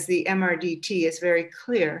that because the MRDT is very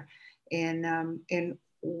clear in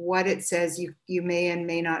what it says you may and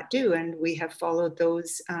may not do, and we have followed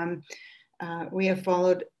those. We have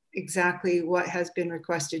followed exactly what has been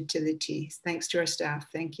requested to the T. Thanks to our staff.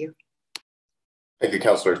 Thank you. Thank you,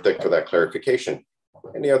 Councillor Thick, for that clarification.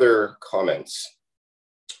 Any other comments?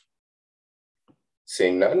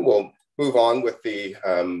 Seeing none, we'll move on with the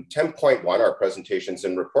 10.1, our presentations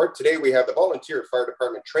and report. Today we have the Volunteer Fire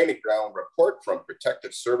Department Training Ground report from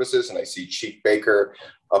Protective Services, and I see Chief Baker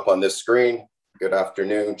up on this screen. Good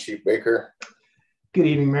afternoon, Chief Baker. Good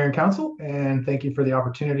evening, Mayor and Council, and thank you for the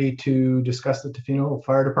opportunity to discuss the Tofino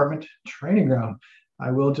Fire Department Training Ground.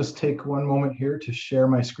 I will just take one moment here to share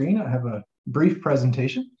my screen. I have a brief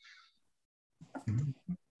presentation.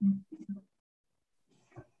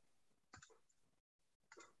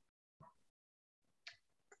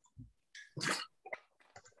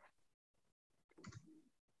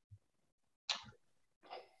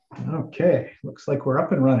 Okay, looks like we're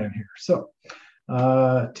up and running here. So,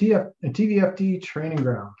 TVFD Training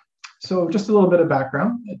Ground. So just a little bit of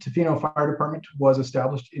background. The Tofino Fire Department was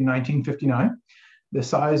established in 1959. The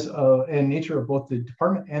size and nature of both the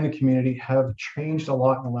department and the community have changed a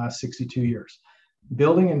lot in the last 62 years.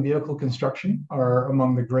 Building and vehicle construction are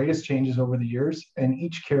among the greatest changes over the years, and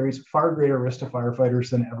each carries far greater risk to firefighters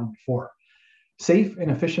than ever before. Safe and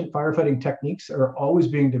efficient firefighting techniques are always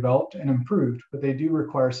being developed and improved, but they do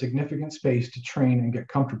require significant space to train and get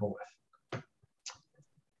comfortable with.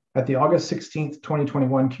 At the August 16th,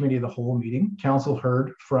 2021 Committee of the Whole meeting, Council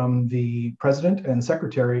heard from the President and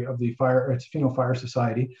Secretary of the Tofino Fire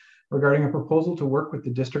Society regarding a proposal to work with the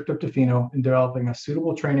District of Tofino in developing a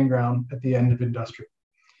suitable training ground at the end of Industrial.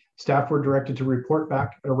 Staff were directed to report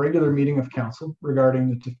back at a regular meeting of Council regarding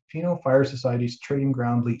the Tofino Fire Society's training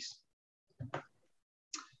ground lease.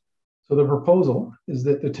 So the proposal is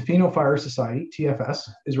that the Tofino Fire Society, TFS,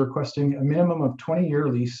 is requesting a minimum of 20-year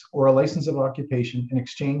lease or a license of occupation in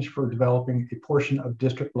exchange for developing a portion of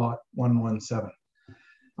District Lot 117.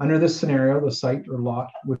 Under this scenario, the site or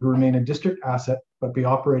lot would remain a district asset, but be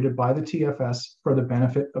operated by the TFS for the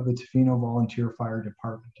benefit of the Tofino Volunteer Fire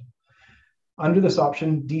Department. Under this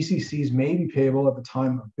option, DCCs may be payable at the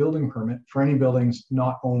time of building permit for any buildings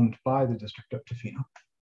not owned by the District of Tofino.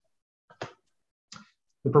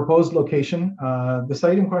 The proposed location, the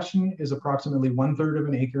site in question is approximately 1/3 of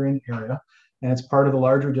an acre in area, and it's part of the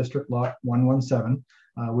larger district lot 117,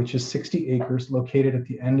 which is 60 acres located at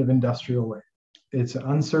the end of Industrial Way. It's an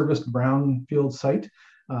unserviced brownfield site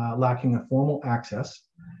lacking a formal access,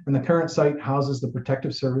 and the current site houses the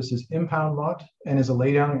Protective Services impound lot and is a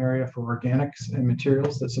laydown area for organics and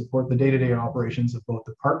materials that support the day-to-day operations of both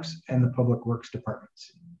the parks and the public works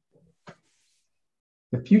departments.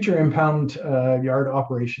 The future impound yard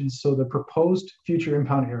operations, so the proposed future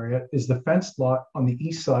impound area is the fenced lot on the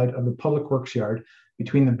east side of the public works yard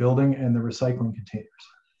between the building and the recycling containers.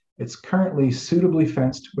 It's currently suitably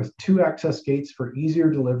fenced with 2 access gates for easier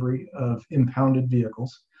delivery of impounded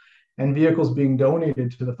vehicles, and vehicles being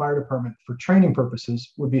donated to the fire department for training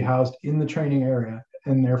purposes would be housed in the training area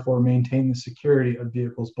and therefore maintain the security of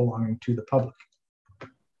vehicles belonging to the public.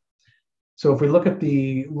 So if we look at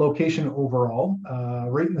the location overall,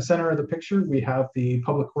 right in the center of the picture, we have the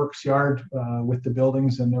public works yard with the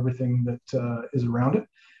buildings and everything that is around it.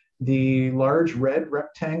 The large red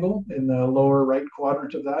rectangle in the lower right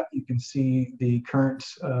quadrant of that, you can see the current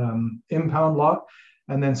impound lot,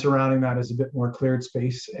 and then surrounding that is a bit more cleared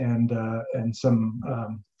space and some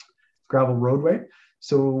gravel roadway.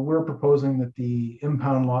 So we're proposing that the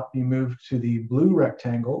impound lot be moved to the blue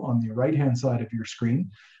rectangle on the right-hand side of your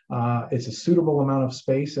screen. It's a suitable amount of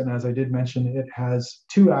space, and as I did mention, it has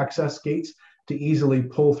 2 access gates to easily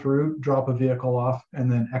pull through, drop a vehicle off,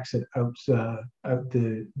 and then exit out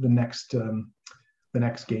the next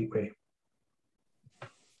gateway.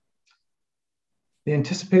 The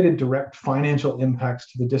anticipated direct financial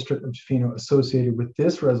impacts to the District of Tofino associated with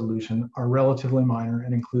this resolution are relatively minor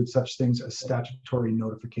and include such things as statutory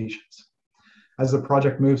notifications. As the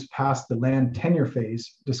project moves past the land tenure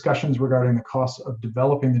phase, discussions regarding the costs of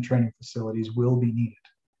developing the training facilities will be needed.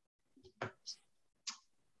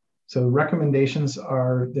 So recommendations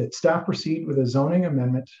are that staff proceed with a zoning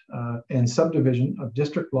amendment and subdivision of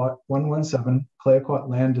District Lot 117, Tla-o-qui-aht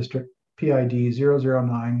Land District, PID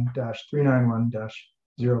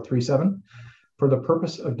 009-391-037, for the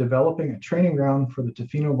purpose of developing a training ground for the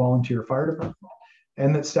Tofino Volunteer Fire Department,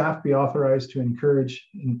 and that staff be authorized to engage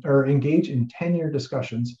in tenure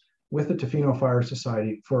discussions with the Tofino Fire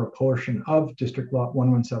Society for a portion of District Lot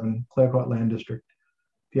 117, Tla-o-qui-aht Land District,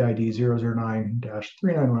 PID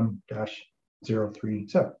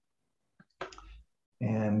 009-391-037.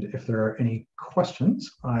 And if there are any questions,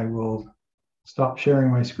 I will stop sharing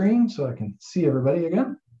my screen so I can see everybody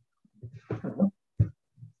again.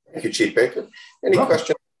 Thank you, Chief Baker. Any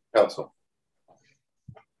questions, Council?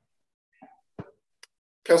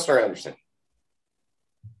 Councillor Anderson.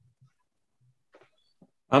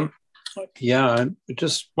 Yeah, I'm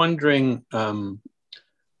just wondering, I'm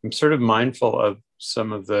sort of mindful of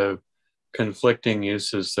some of the conflicting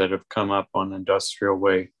uses that have come up on Industrial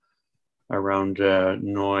Way around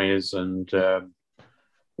noise and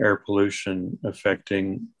air pollution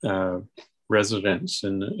affecting residents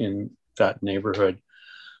in that neighborhood.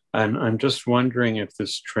 And I'm just wondering if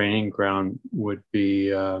this training ground would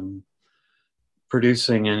be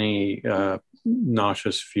producing any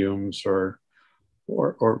noxious fumes or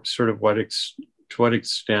sort of to what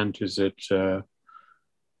extent is it,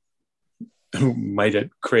 might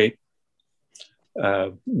it create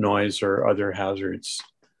noise or other hazards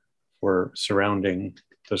for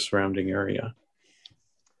the surrounding area?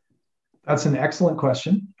 That's an excellent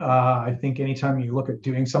question. I think anytime you look at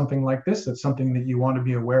doing something like this, it's something that you want to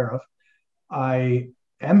be aware of. I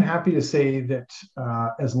am happy to say that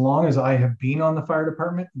as long as I have been on the fire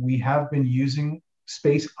department, we have been using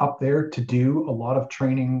space up there to do a lot of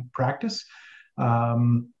training practice.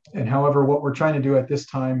 And however, what we're trying to do at this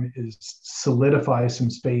time is solidify some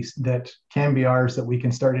space that can be ours that we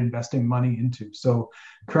can start investing money into. So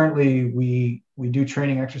currently we do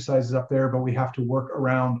training exercises up there, but we have to work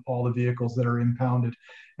around all the vehicles that are impounded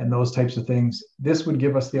and those types of things. This would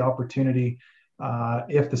give us the opportunity,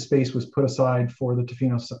 if the space was put aside for the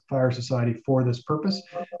Tofino Fire Society for this purpose,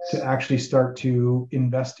 to actually start to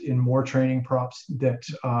invest in more training props that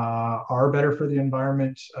are better for the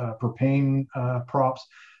environment, propane props,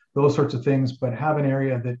 those sorts of things, but have an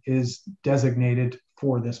area that is designated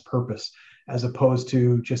for this purpose, as opposed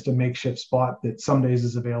to just a makeshift spot that some days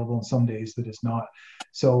is available and some days that is not.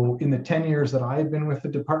 So in the 10 years that I've been with the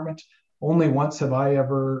department, only once have I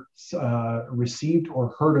ever received or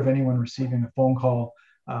heard of anyone receiving a phone call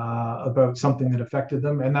about something that affected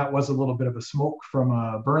them. And that was a little bit of a smoke from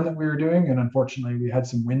a burn that we were doing. And unfortunately, we had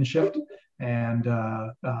some wind shift And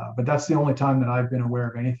but that's the only time that I've been aware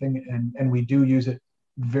of anything, and we do use it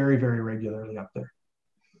very, very regularly up there.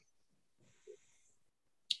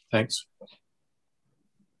 Thanks.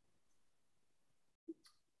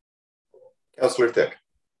 Councillor Thick.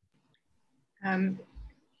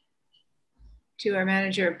 To our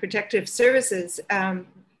manager of protective services,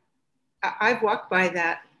 I've walked by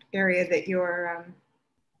that area that you're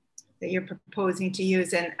proposing to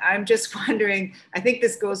use, and I'm just wondering, I think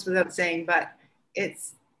this goes without saying, but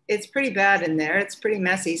it's pretty bad in there. It's pretty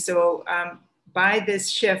messy. So by this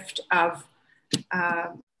shift of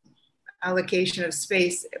allocation of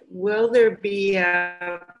space, will there be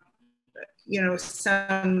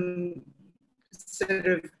some sort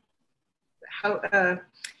of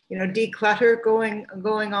declutter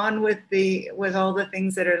going on with all the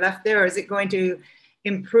things that are left there, or is it going to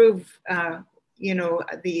improve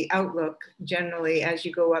the outlook generally as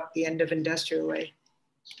you go up the end of Industrial Way?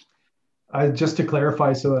 Just to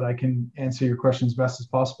clarify so that I can answer your question as best as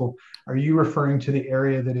possible, are you referring to the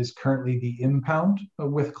area that is currently the impound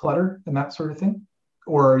with clutter and that sort of thing?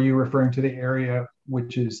 Or are you referring to the area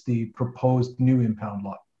which is the proposed new impound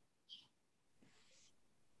lot?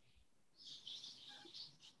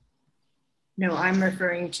 No, I'm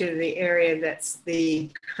referring to the area that's the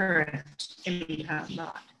current impound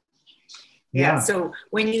lot. Yeah. So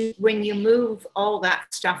when you move all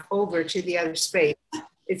that stuff over to the other space,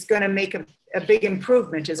 it's going to make a big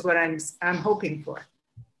improvement, is what I'm hoping for.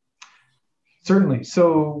 Certainly.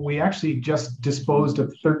 So we actually just disposed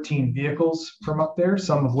of 13 vehicles from up there,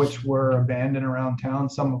 some of which were abandoned around town,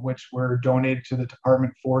 some of which were donated to the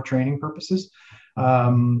department for training purposes.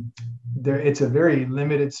 It's a very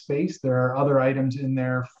limited space. There are other items in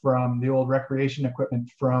there from the old recreation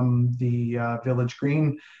equipment from the Village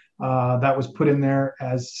Green that was put in there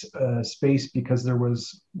as a space because there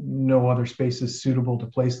was no other spaces suitable to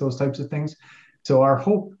place those types of things. So our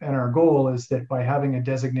hope and our goal is that by having a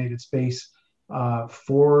designated space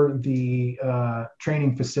for the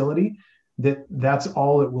training facility, that's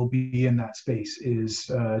all that will be in that space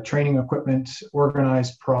is training equipment,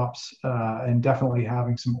 organized props, and definitely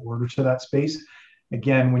having some order to that space.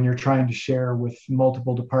 Again, when you're trying to share with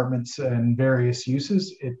multiple departments and various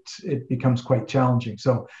uses, it becomes quite challenging.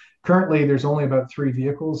 So currently there's only about 3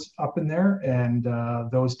 vehicles up in there, and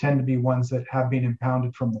those tend to be ones that have been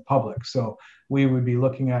impounded from the public. So we would be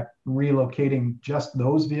looking at relocating just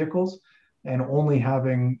those vehicles and only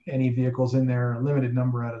having any vehicles in there, a limited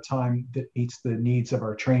number at a time, that meets the needs of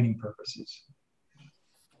our training purposes.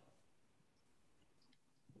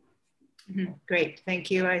 Mm-hmm. Great, thank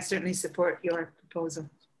you. I certainly support your proposal.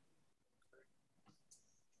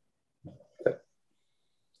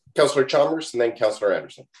 Councillor Chalmers and then Councillor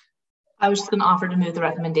Anderson. I was just going to offer to move the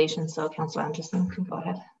recommendation, so Councillor Anderson can go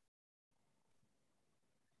ahead.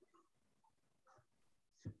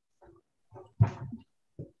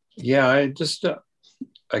 Yeah, I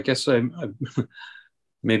guess I'm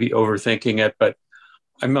maybe overthinking it, but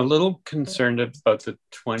I'm a little concerned about the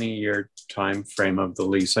 20-year time frame of the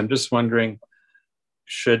lease. I'm just wondering,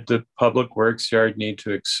 should the public works yard need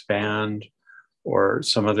to expand, or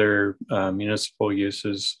some other municipal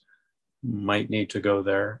uses might need to go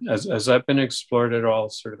there? Has that been explored at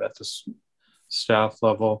all, sort of at the staff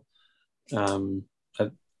level? I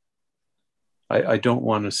don't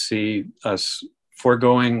want to see us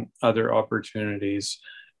foregoing other opportunities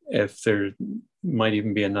if there might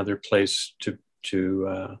even be another place to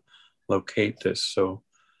locate this. So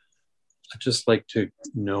I'd just like to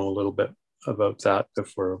know a little bit about that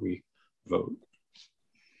before we vote.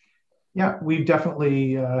 Yeah, we've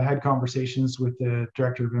definitely had conversations with the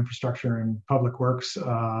Director of Infrastructure and Public Works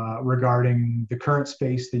regarding the current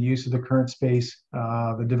space, the use of the current space,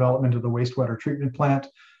 the development of the wastewater treatment plant,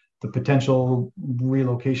 the potential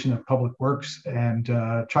relocation of Public Works, and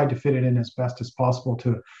tried to fit it in as best as possible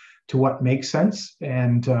to what makes sense.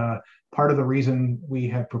 And part of the reason we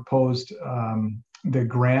had proposed the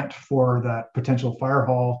grant for that potential fire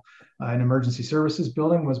hall and emergency services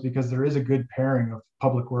building was because there is a good pairing of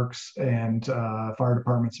Public Works and fire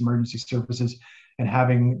departments, emergency services, and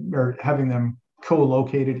having them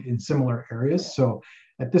co-located in similar areas. So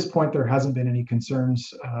at this point, there hasn't been any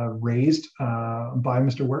concerns raised by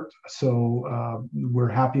Mr. Wirt, so we're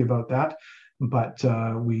happy about that. But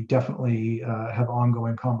we definitely have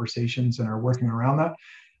ongoing conversations and are working around that.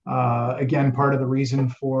 Again, part of the reason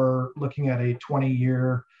for looking at a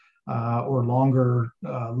 20-year or longer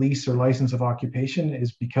lease or license of occupation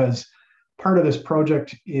is because part of this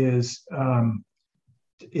project is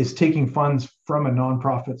taking funds from a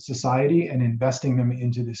nonprofit society and investing them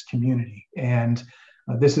into this community. And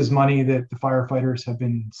this is money that the firefighters have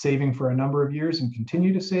been saving for a number of years and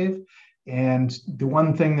continue to save. And the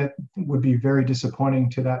one thing that would be very disappointing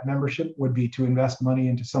to that membership would be to invest money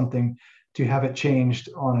into something to have it changed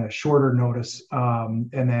on a shorter notice, and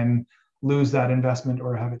then lose that investment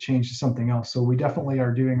or have it changed to something else. So we definitely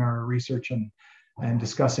are doing our research and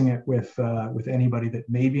discussing it with anybody that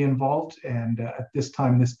may be involved. And at this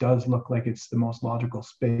time, this does look like it's the most logical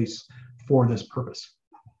space for this purpose.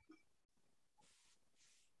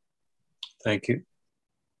 Thank you.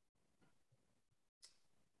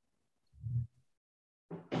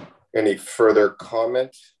 Any further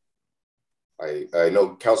comment? I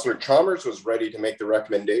know Councillor Chalmers was ready to make the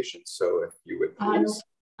recommendation, so if you would please.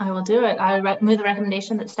 I will do it. I move the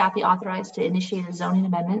recommendation that staff be authorized to initiate a zoning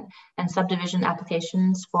amendment and subdivision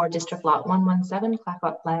applications for District Lot 117,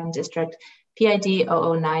 Tla-o-qui-aht Land District, PID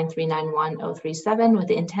 009391-037, with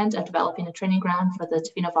the intent of developing a training ground for the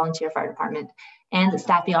Tofino Volunteer Fire Department, and that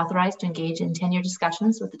staff be authorized to engage in 10-year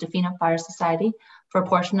discussions with the Tofino Fire Society for a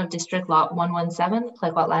portion of District Lot 117,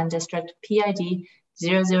 Tla-o-qui-aht Land District, PID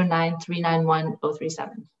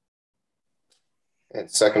 009391-037. And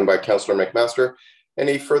second by Councillor McMaster.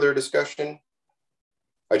 Any further discussion?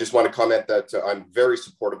 I just want to comment that I'm very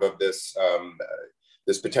supportive of this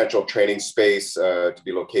this potential training space to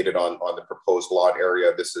be located on the proposed lot area.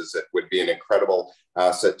 It would be an incredible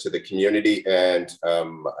asset to the community, and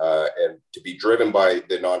to be driven by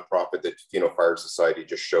the nonprofit, the Tofino Fire Society,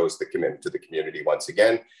 just shows the commitment to the community once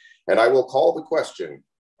again. And I will call the question.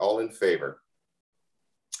 All in favor?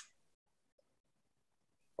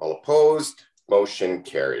 All opposed? Motion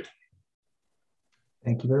carried.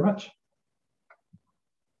 Thank you very much.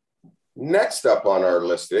 Next up on our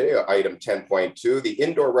list today, item 10.2, the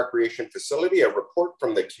indoor recreation facility, a report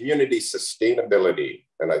from the community sustainability.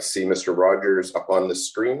 And I see Mr. Rogers up on the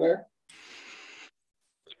screen there.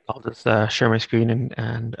 I'll just share my screen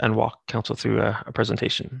and walk council through a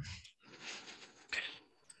presentation.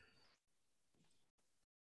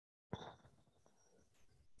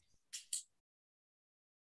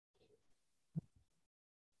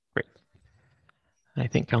 Great. I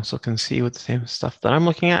think council can see with the same stuff that I'm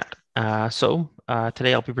looking at.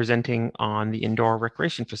 Today I'll be presenting on the indoor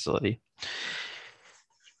recreation facility.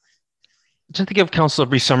 Just to give council a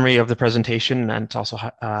brief summary of the presentation, and it's also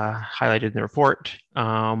highlighted in the report,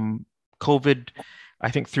 COVID,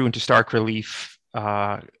 I think, threw into stark relief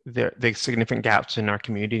the significant gaps in our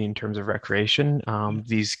community in terms of recreation.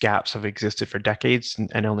 These gaps have existed for decades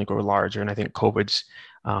and only grow larger, and I think COVID's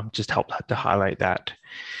just helped to highlight that.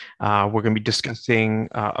 We're going to be discussing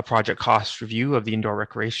a project cost review of the indoor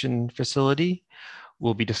recreation facility.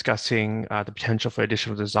 We'll be discussing the potential for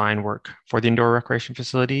additional design work for the indoor recreation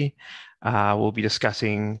facility. We'll be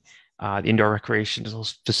discussing the indoor recreation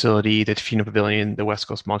facility, the Tofino Pavilion, the West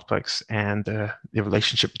Coast Multiplex, and the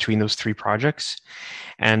relationship between those three projects.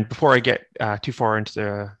 And before I get too far into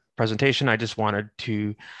the presentation, I just wanted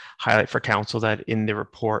to highlight for council that in the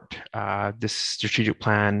report, this strategic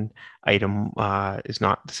plan item is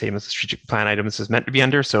not the same as the strategic plan item this is meant to be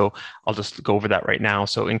under. So I'll just go over that right now.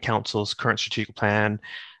 So in council's current strategic plan,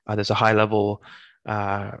 there's a high level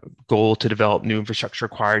goal to develop new infrastructure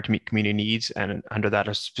required to meet community needs, and under that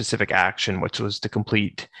a specific action, which was to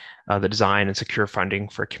complete the design and secure funding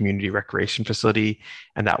for a community recreation facility,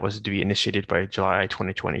 and that was to be initiated by July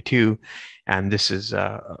 2022. And this is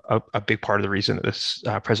a big part of the reason that this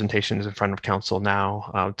presentation is in front of council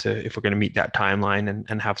now, if we're going to meet that timeline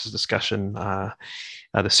and have this discussion,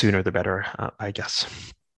 the sooner the better, I guess.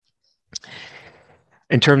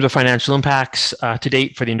 In terms of financial impacts, to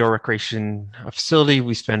date for the indoor recreation facility,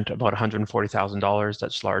 we spent about $140,000.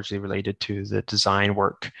 That's largely related to the design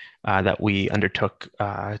work that we undertook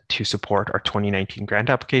to support our 2019 grant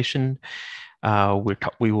application.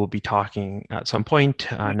 We will be talking at some point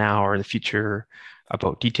now or in the future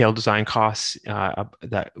about detailed design costs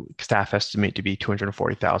that staff estimate to be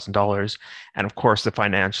 $240,000. And of course, the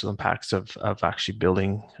financial impacts of actually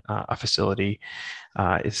building a facility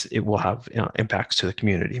it will have impacts to the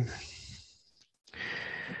community.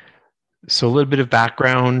 So a little bit of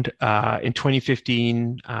background. In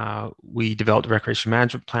 2015, we developed a recreation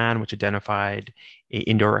management plan, which identified an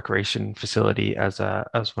indoor recreation facility as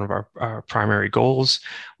one of our primary goals.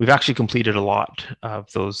 We've actually completed a lot of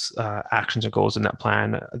those actions and goals in that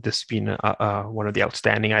plan, this being one of the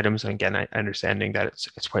outstanding items. And again, understanding that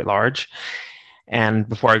it's quite large. And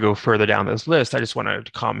before I go further down this list, I just wanted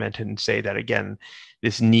to comment and say that, again,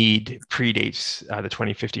 this need predates the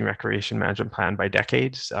 2015 recreation management plan by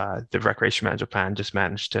decades. The recreation management plan just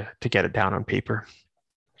managed to get it down on paper.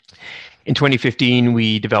 In 2015,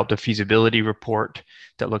 we developed a feasibility report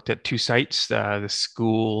that looked at two sites, the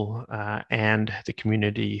school and the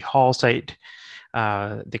community hall site.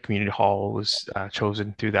 The community hall was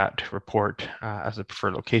chosen through that report as a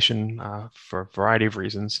preferred location for a variety of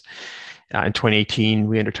reasons. In 2018,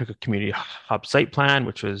 we undertook a community hub site plan,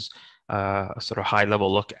 which was a sort of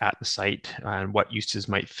high-level look at the site and what uses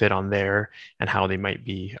might fit on there and how they might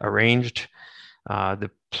be arranged. The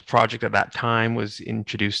project at that time was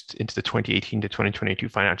introduced into the 2018 to 2022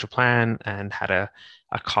 financial plan and had a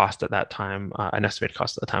cost at that time, an estimated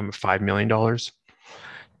cost at the time of $5 million.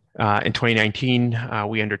 In 2019,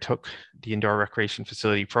 we undertook the indoor recreation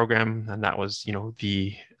facility program, and that was,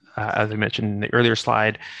 as I mentioned in the earlier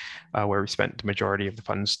slide, where we spent the majority of the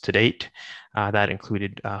funds to date. That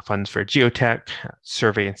included funds for geotech,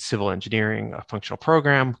 survey and civil engineering, a functional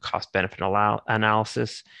program, cost-benefit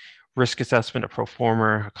analysis, risk assessment, a pro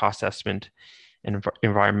forma, a cost estimate, and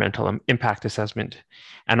environmental impact assessment.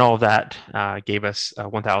 And all of that gave us a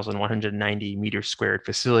 1,190 meters squared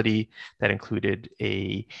facility that included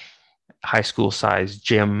a high school sized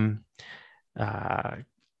gym,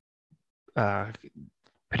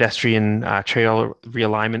 pedestrian trail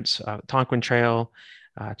realignments, Tonquin Trail,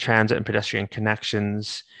 transit and pedestrian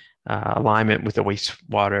connections, alignment with the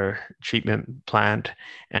wastewater treatment plant,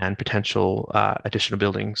 and potential additional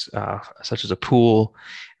buildings such as a pool.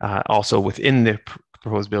 Also within the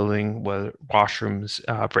proposed building were washrooms,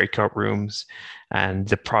 breakout rooms, and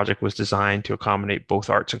the project was designed to accommodate both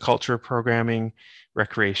arts and culture programming,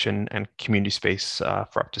 recreation, and community space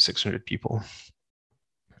for up to 600 people.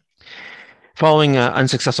 Following an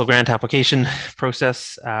unsuccessful grant application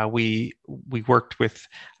process, we worked with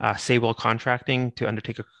Saywell Contracting to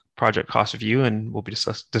undertake a project cost review, and we'll be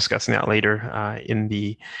discussing that later in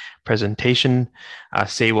the presentation.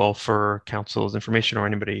 Saywell, for council's information or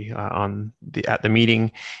anybody at the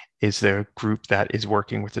meeting, is the group that is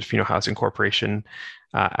working with the Tofino Housing Corporation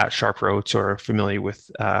at Sharp Roads, or familiar with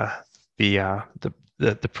the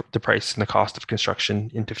price and the cost of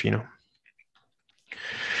construction in Tofino.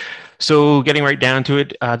 So getting right down to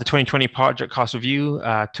it, the 2020 project cost review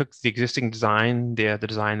took the existing design, the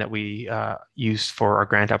design that we used for our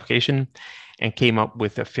grant application, and came up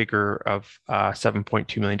with a figure of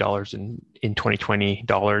 $7.2 million in 2020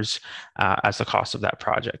 dollars as the cost of that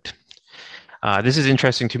project. This is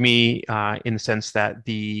interesting to me in the sense that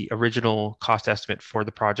the original cost estimate for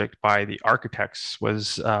the project by the architects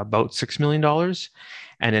was about $6 million.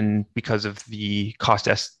 And then because of the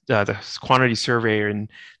the quantity survey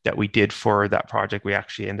that we did for that project, we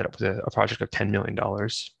actually ended up with a project of $10 million.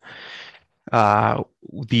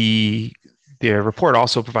 The report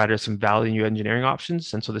also provided some value engineering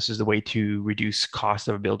options. And so this is the way to reduce cost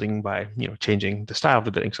of a building by changing the style of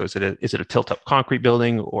the building. So is it a tilt-up concrete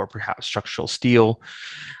building or perhaps structural steel?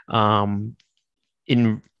 To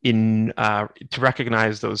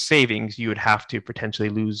recognize those savings, you would have to potentially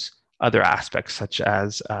lose other aspects such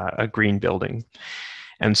as a green building.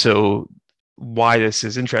 And so why this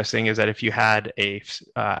is interesting is that if you had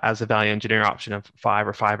as a value engineering option of $5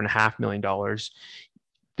 or $5.5 million,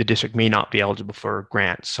 the district may not be eligible for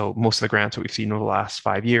grants. So most of the grants that we've seen over the last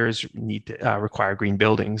 5 years need to require green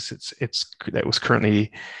buildings. That was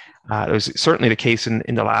certainly the case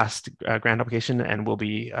in the last grant application, and will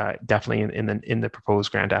be definitely in the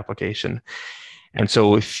proposed grant application. And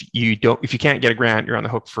so if you can't get a grant, you're on the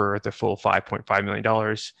hook for the full $5.5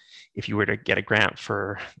 million. If you were to get a grant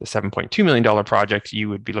for the $7.2 million project, you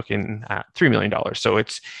would be looking at $3 million. So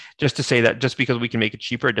it's just to say that just because we can make it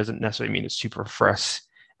cheaper, it doesn't necessarily mean it's cheaper for us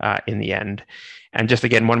in the end. And just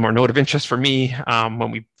again, one more note of interest for me,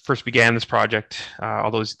 when we first began this project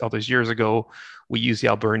all those years ago, we used the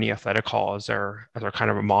Alberni Athletic Hall as our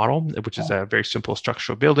kind of a model, which is a very simple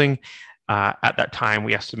structural building. At that time,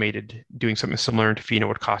 we estimated doing something similar in Tofino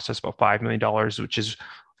would cost us about $5 million, which is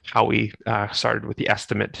how we started with the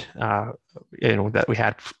estimate that we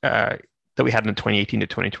had in the 2018 to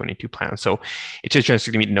 2022 plan. So it's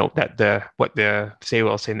interesting to me to note that what the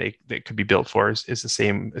Saywell is saying they could be built for is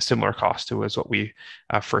a similar cost to as what we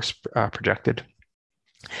first projected.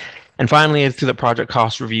 And finally, through the project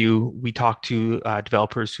cost review, we talked to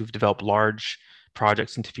developers who've developed large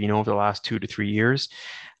projects in Tofino over the last 2 to 3 years.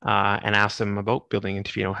 And ask them about building in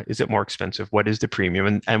Tofino. Is it more expensive? What is the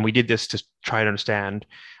premium? And we did this to try to understand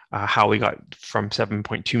how we got from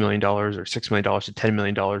 $7.2 million or $6 million to $10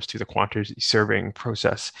 million through the quantity surveying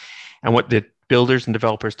process. And what the builders and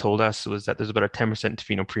developers told us was that there's about a 10%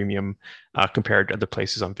 Tofino premium compared to other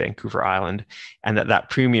places on Vancouver Island, and that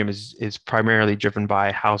premium is primarily driven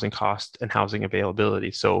by housing cost and housing availability.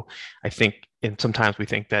 So I think, and sometimes we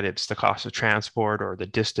think that it's the cost of transport or the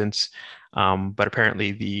distance, but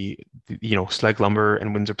apparently the slag lumber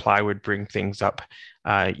and Windsor plywood bring things up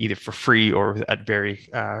either for free or at very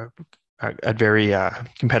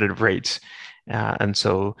competitive rates. And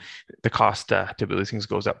so the cost to build these things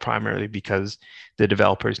goes up primarily because the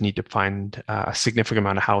developers need to find a significant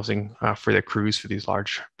amount of housing for their crews for these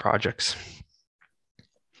large projects.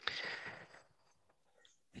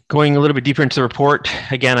 Going a little bit deeper into the report,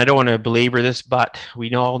 again, I don't want to belabor this, but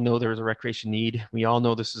we all know there's a recreation need. We all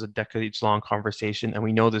know this is a decades-long conversation, and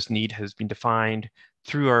we know this need has been defined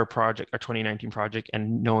through our project, our 2019 project,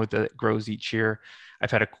 and know that it grows each year.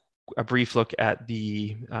 I've had a brief look at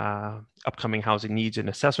the upcoming housing needs and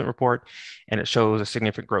assessment report, and it shows a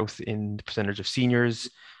significant growth in the percentage of seniors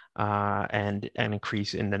and an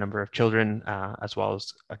increase in the number of children, as well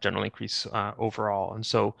as a general increase overall. And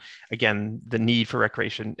so, again, the need for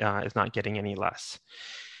recreation is not getting any less.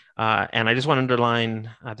 And I just want to underline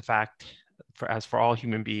the fact, as for all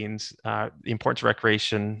human beings, the importance of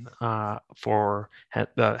recreation for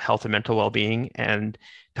the health and mental well-being, and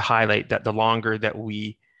to highlight that the longer that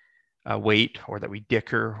we wait, or that we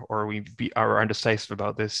dicker, or we are undecisive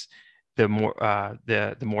about this, the more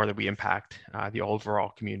that we impact the overall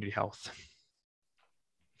community health.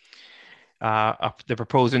 The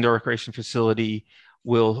proposed indoor recreation facility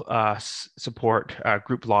will support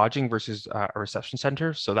group lodging versus a reception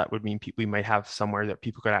center. So that would mean we might have somewhere that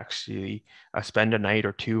people could actually spend a night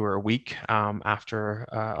or two or a week after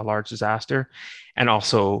a large disaster, and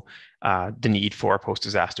also the need for a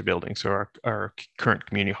post-disaster building. So our current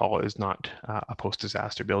community hall is not a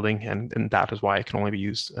post-disaster building, and that is why it can only be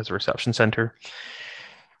used as a reception center.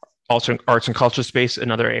 Also, arts and culture space,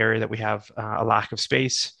 another area that we have a lack of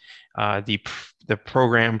space. The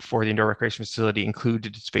program for the indoor recreation facility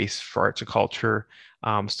included space for arts and culture,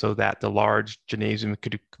 so that the large gymnasium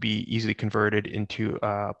could be easily converted into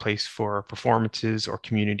a place for performances or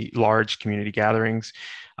large community gatherings.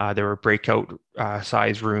 There were breakout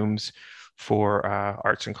size rooms for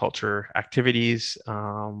arts and culture activities,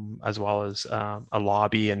 as well as a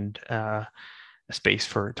lobby and a space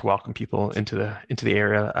to welcome people into the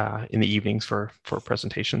area in the evenings for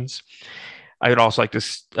presentations. I would also like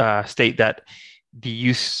to state that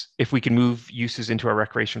if we can move uses into our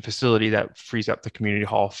recreation facility, that frees up the community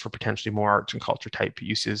hall for potentially more arts and culture type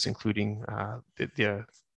uses, including the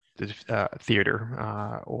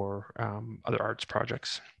theater or other arts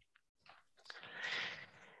projects.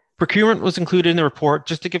 Procurement was included in the report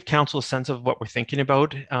just to give council a sense of what we're thinking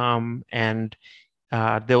about,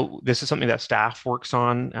 this is something that staff works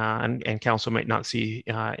on, and council might not see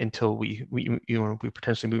until we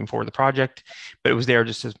potentially moving forward the project, but it was there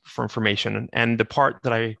just for information. And the part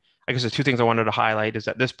that I guess there's two things I wanted to highlight is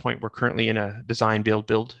at this point we're currently in a design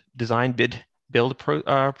bid build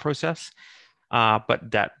process,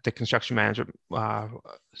 but that the construction management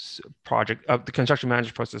the construction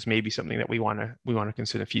management process may be something that we want to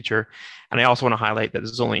consider in the future. And I also want to highlight that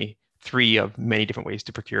there's only 3 of many different ways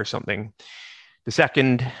to procure something. The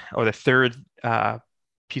second or the third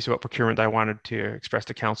piece about procurement that I wanted to express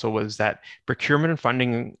to council was that procurement and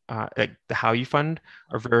funding, like the how you fund,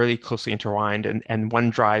 are very closely intertwined, and one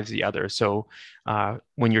drives the other. So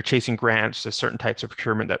when you're chasing grants, there's certain types of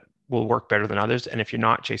procurement that will work better than others. And if you're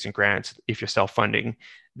not chasing grants, if you're self-funding,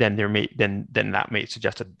 then that may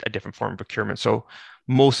suggest a different form of procurement. So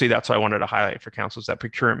mostly that's what I wanted to highlight for council, is that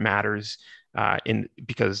procurement matters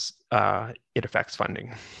because it affects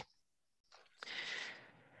funding.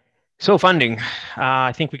 So funding,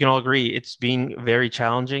 I think we can all agree it's been very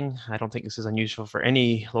challenging. I don't think this is unusual for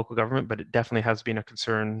any local government, but it definitely has been a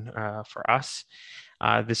concern for us.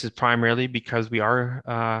 This is primarily because we're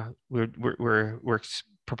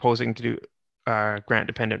proposing to do a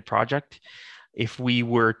grant-dependent project. If we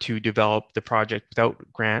were to develop the project without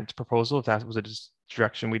grant proposal, if that was a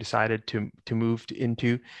direction we decided to move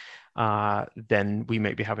into, then we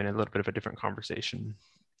might be having a little bit of a different conversation.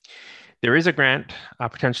 There is a grant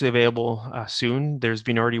potentially available soon. There's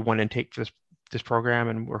been already one intake for this program,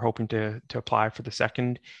 and we're hoping to apply for the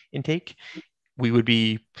second intake. We would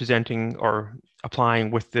be presenting or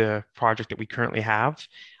applying with the project that we currently have,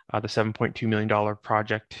 the $7.2 million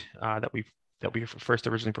project that we first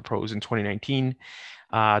originally proposed in 2019.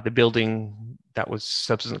 The building that was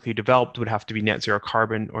subsequently developed would have to be net zero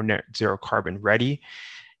carbon or net zero carbon ready.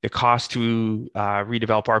 The cost to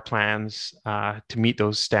redevelop our plans to meet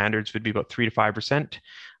those standards would be about 3 to 5%,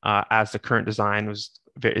 as the current design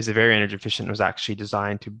is very energy efficient and was actually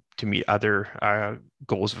designed to meet other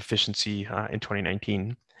goals of efficiency in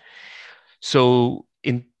 2019. So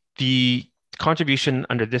in the contribution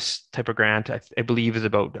under this type of grant, I believe is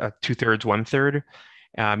about 2/3, 1/3.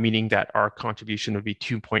 Meaning that our contribution would be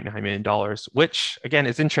 $2.9 million, which again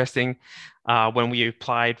is interesting. When we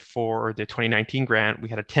applied for the 2019 grant, we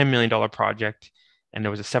had a $10 million project and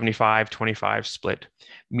there was a 75-25 split,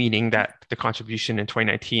 meaning that the contribution in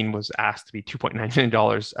 2019 was asked to be $2.9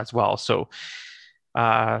 million as well. So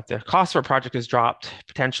the cost of our project has dropped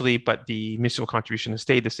potentially, but the municipal contribution has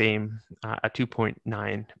stayed the same at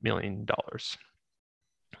 $2.9 million.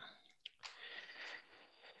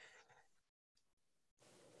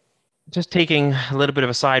 Just taking a little bit of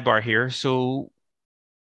a sidebar here. So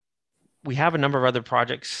we have a number of other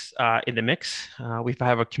projects in the mix. We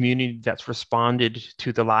have a community that's responded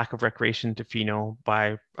to the lack of recreation in Tofino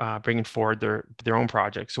by bringing forward their own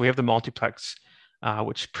projects. So we have the multiplex,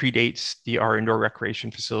 which predates our indoor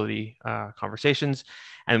recreation facility conversations.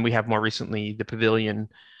 And we have more recently the pavilion,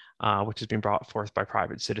 which has been brought forth by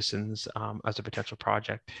private citizens as a potential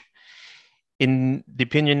project. In the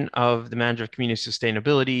opinion of the manager of community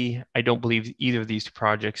sustainability, I don't believe either of these two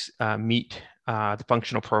projects meet the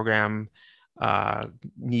functional program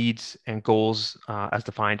needs and goals as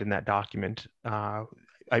defined in that document.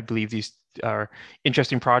 I believe these are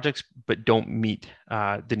interesting projects, but don't meet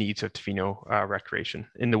the needs of Tofino recreation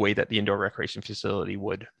in the way that the indoor recreation facility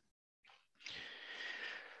would.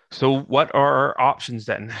 So what are our options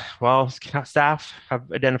then? Well, staff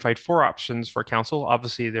have identified 4 options for council.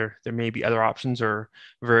 Obviously, there may be other options or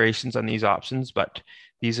variations on these options, but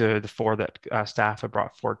these are the 4 that staff have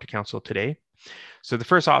brought forward to council today. So the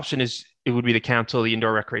first option is it would be to cancel the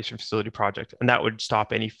indoor recreation facility project, and that would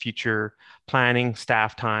stop any future planning,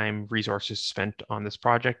 staff time, resources spent on this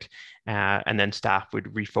project, and then staff would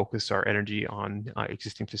refocus our energy on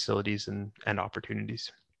existing facilities and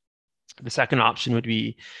opportunities. The second option would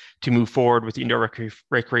be to move forward with the indoor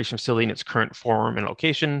recreation facility in its current form and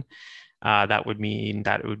location. That would mean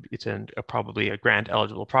that it's probably a grant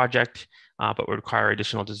eligible project, but would require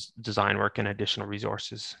additional design work and additional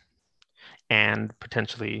resources, and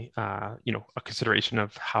potentially, a consideration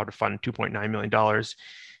of how to fund $2.9 million.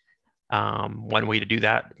 One way to do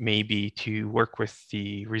that may be to work with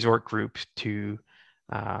the resort group to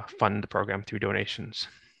fund the program through donations.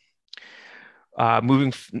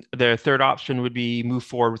 The third option would be move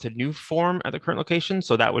forward with a new form at the current location.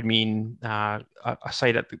 So that would mean a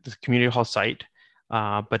site at the community hall site,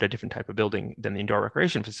 but a different type of building than the indoor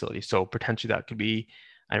recreation facility. So potentially that could be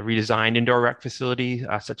a redesigned indoor rec facility,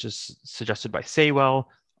 such as suggested by Saywell.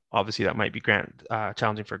 Obviously that might be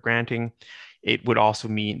challenging for granting. It would also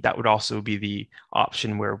mean that would also be the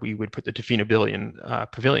option where we would put the Tofino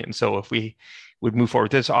pavilion. So if we would move forward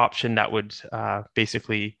with this option, that would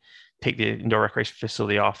basically take the indoor recreation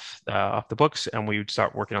facility off the books, and we would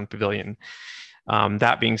start working on the pavilion.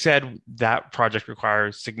 That being said, that project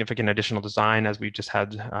requires significant additional design, as we just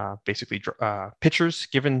had basically pictures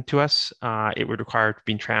given to us. It would require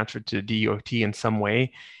being transferred to DOT in some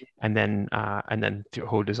way, and then through a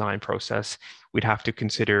whole design process. We'd have to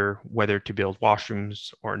consider whether to build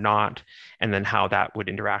washrooms or not, and then how that would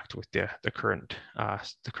interact with the current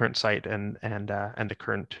site and the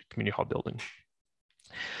current community hall building.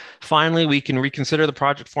 Finally, we can reconsider the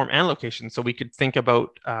project form and location. So we could think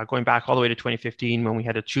about going back all the way to 2015 when we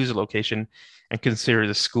had to choose a location and consider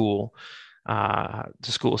the school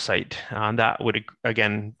site. That would,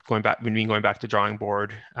 again, going back to drawing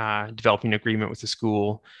board, developing an agreement with the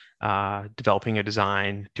school, developing a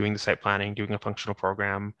design, doing the site planning, doing a functional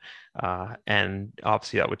program. And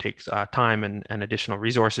obviously that would take time and additional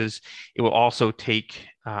resources. It will also take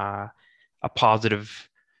a positive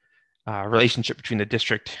relationship between the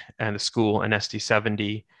district and the school and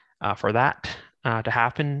SD70 for that to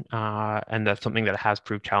happen. And that's something that has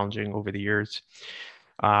proved challenging over the years.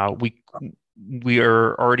 We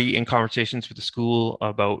are already in conversations with the school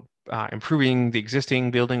about improving the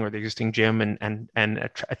existing building or the existing gym and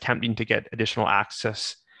attempting to get additional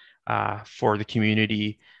access for the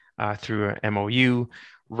community through an MOU.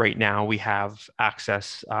 Right now, we have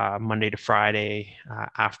access Monday to Friday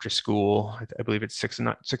after school. I believe it's 6 to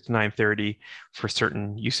 9:30 for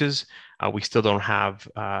certain uses. We still don't have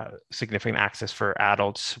significant access for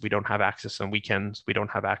adults. We don't have access on weekends. We don't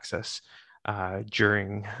have access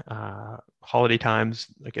during holiday times.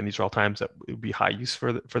 Again, these are all times that would be high use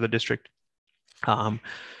for the district.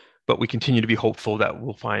 But we continue to be hopeful that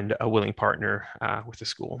we'll find a willing partner with the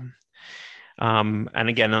school. And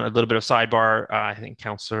again, a little bit of sidebar. I think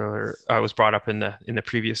Councillor was brought up in the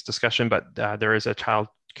previous discussion, but there is a child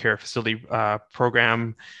care facility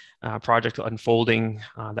program project unfolding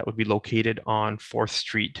that would be located on 4th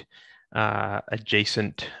Street,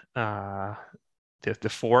 adjacent the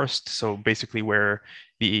forest. So basically, where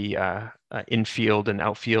the infield and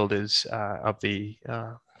outfield is of the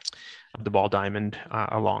ball diamond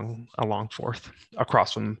along 4th,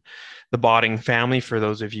 across from the Botting family, for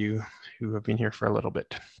those of you who have been here for a little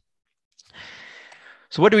bit.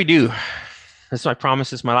 So what do we do? this is my promise,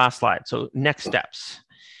 this is my last slide. So next steps.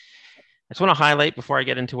 I just want to highlight before I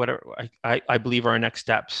get into what I believe are our next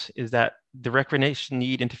steps is that the recreation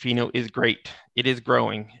need in Tofino is great. It is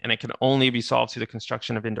growing, and it can only be solved through the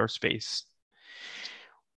construction of indoor space.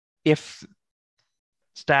 If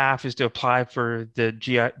staff is to apply for the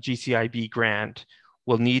GCIB grant,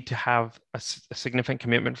 we'll need to have a significant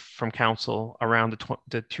commitment from council around the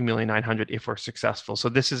 $2,900,000 if we're successful. So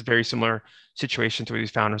this is very similar situation to where we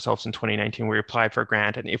found ourselves in 2019, where we applied for a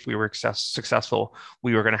grant, and if we were successful,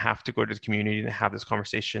 we were going to have to go to the community and have this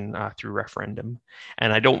conversation through referendum.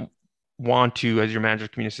 And I don't want to, as your manager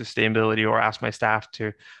of community sustainability, or ask my staff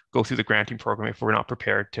to go through the granting program if we're not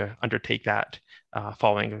prepared to undertake that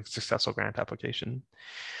following a successful grant application.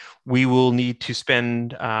 We will need to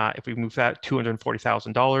spend, if we move that,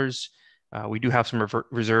 $240,000. We do have some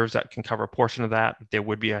reserves that can cover a portion of that. There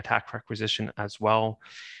would be a tax requisition as well.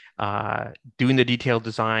 Doing the detailed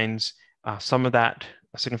designs, some of that,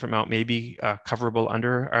 a significant amount may be coverable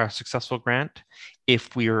under a successful grant.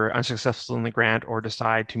 If we are unsuccessful in the grant or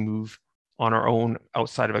decide to move on our own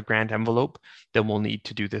outside of a grant envelope, then we'll need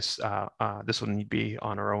to do this. This will need to be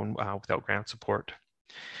on our own without grant support.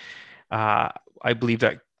 I believe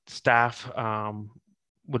that staff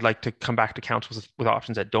would like to come back to council with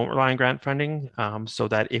options that don't rely on grant funding, so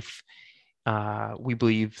that if we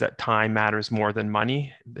believe that time matters more than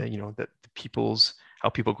money, that how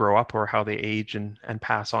people grow up or how they age and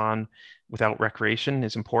pass on without recreation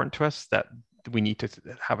is important to us, that we need to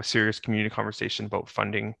have a serious community conversation about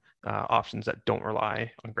funding options that don't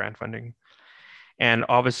rely on grant funding. And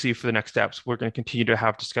obviously for the next steps, we're going to continue to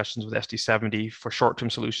have discussions with SD70 for short-term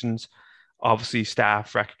solutions. Obviously,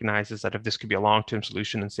 staff recognizes that if this could be a long-term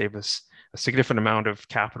solution and save us a significant amount of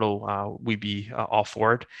capital, we'd be all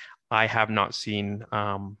for it. I have not seen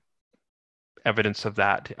evidence of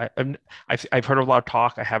that. I've heard a lot of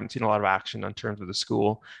talk. I haven't seen a lot of action in terms of the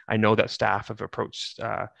school. I know that staff have approached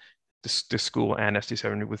the school and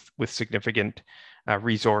SD70 with significant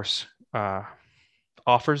resource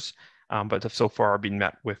offers, but have so far been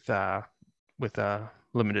met with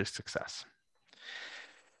limited success.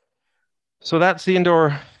 So that's the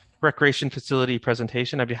indoor recreation facility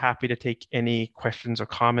presentation. I'd be happy to take any questions or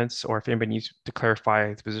comments, or if anybody needs to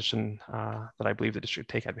clarify the position that I believe the district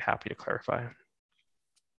take, I'd be happy to clarify.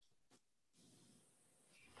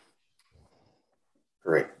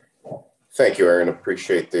 Great. Thank you, Aaron.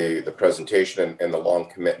 Appreciate the presentation and the long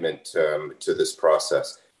commitment to this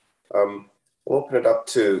process. We'll open it up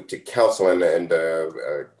to council, and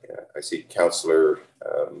I see Councillor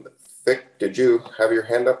Thick. Did you have your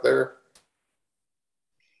hand up there?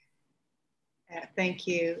 Thank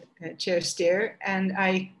you, Chair Stere. And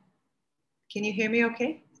can you hear me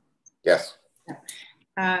okay? Yes.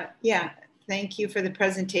 Yeah, thank you for the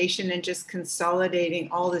presentation and just consolidating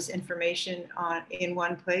all this information in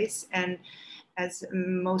one place. And as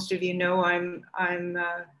most of you know, I'm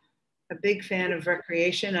a big fan of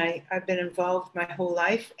recreation. I've been involved my whole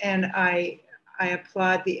life, and I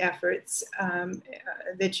applaud the efforts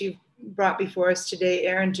that you've brought before us today,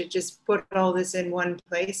 Aaron, to just put all this in one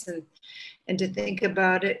place and to think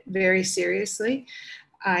about it very seriously.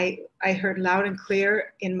 I heard loud and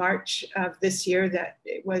clear in March of this year that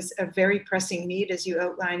it was a very pressing need, as you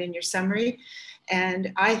outline in your summary.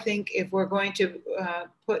 And I think if we're going to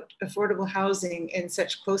put affordable housing in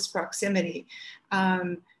such close proximity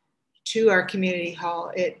to our community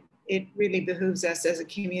hall, it really behooves us as a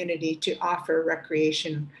community to offer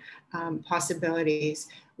recreation possibilities.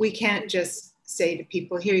 We can't just say to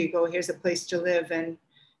people, here you go, here's a place to live, and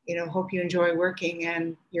hope you enjoy working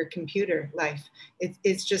and your computer life.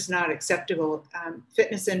 It's just not acceptable.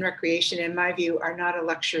 Fitness and recreation, in my view, are not a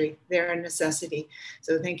luxury, they're a necessity.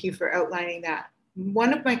 So thank you for outlining that.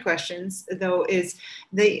 One of my questions, though, is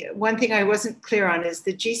the one thing I wasn't clear on is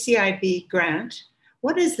the GCIB grant.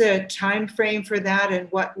 What is the time frame for that,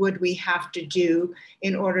 and what would we have to do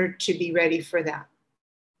in order to be ready for that?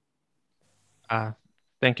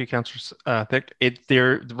 Thank you, Councillor Thick.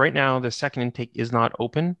 Right now, the second intake is not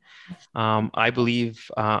open. I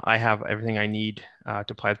believe I have everything I need to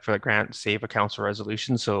apply for the grant, save a council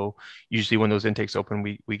resolution. So usually when those intakes open,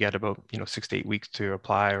 we get about 6 to 8 weeks to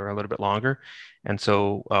apply, or a little bit longer. And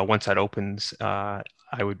so once that opens, I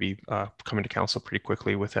would be coming to council pretty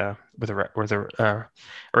quickly with a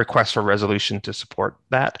request for resolution to support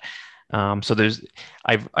that. So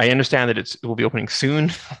I understand that it will be opening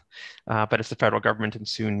soon, but it's the federal government, and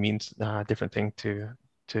soon means a different thing to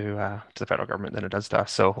the federal government than it does to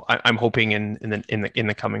us. So I'm hoping in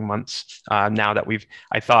the coming months. Now that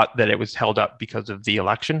I thought that it was held up because of the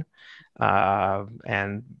election,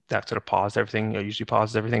 and that sort of paused everything. It usually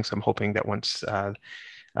pauses everything. So I'm hoping that once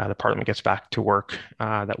the Parliament gets back to work,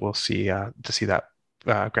 that we'll see that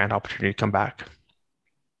grant opportunity come back.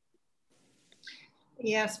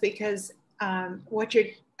 Yes, because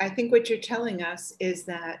I think what you're telling us is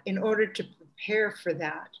that in order to prepare for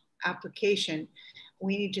that application,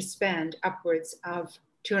 we need to spend upwards of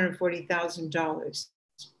 $240,000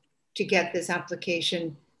 to get this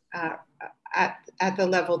application at the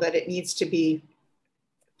level that it needs to be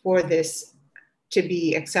for this to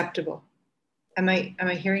be acceptable. Am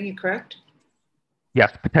I hearing you correct?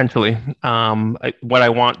 Yes, potentially. What I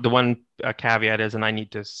want, the one caveat is, and I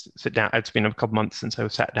need to sit down. It's been a couple months since I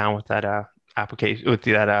was sat down with that application, with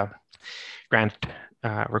that grant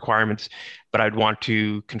requirements, but I'd want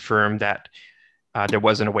to confirm that there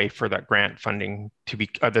wasn't a way for that grant funding to be,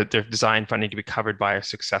 the design funding to be covered by a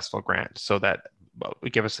successful grant, so that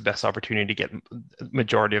would give us the best opportunity to get the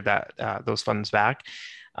majority of that those funds back.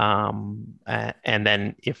 And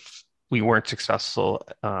then if we weren't successful,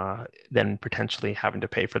 then potentially having to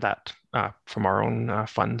pay for that from our own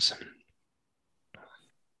funds.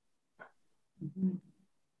 Mm-hmm.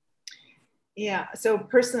 Yeah, so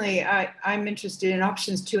personally, I'm interested in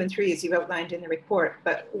options 2 and 3 as you've outlined in the report,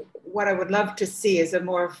 but what I would love to see is a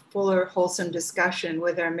more fuller, wholesome discussion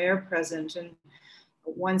with our mayor present. And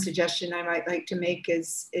one suggestion I might like to make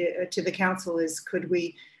is to the council is, could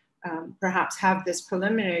we perhaps have this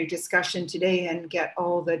preliminary discussion today and get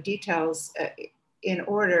all the details in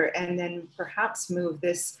order, and then perhaps move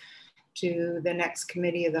this to the next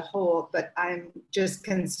committee of the whole. But I'm just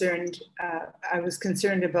concerned, I was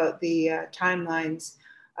concerned about the timelines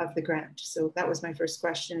of the grant. So that was my first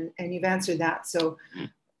question, and you've answered that. So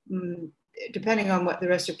depending on what the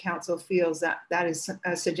rest of council feels, that is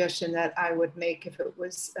a suggestion that I would make if it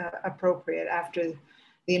was appropriate after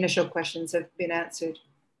the initial questions have been answered.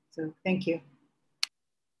 So thank you.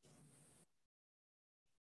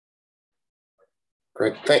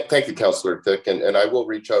 Great, thank you, Councillor Thick, and I will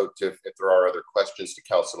reach out if there are other questions to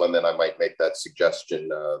council, and then I might make that suggestion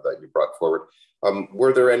that you brought forward.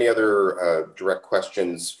 Were there any other direct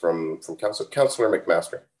questions from council? Councillor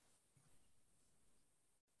McMaster.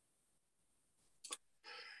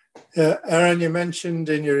 Yeah, Aaron, you mentioned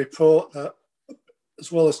in your report that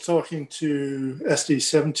as well as talking to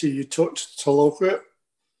SD70, you talked to Tla-o-qui-aht.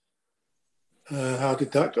 How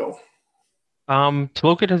did that go?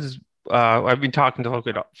 Tla-o-qui-aht has, I've been talking to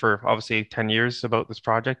Tla-o-qui-aht for obviously 10 years about this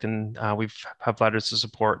project, and we've have letters of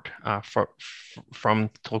support from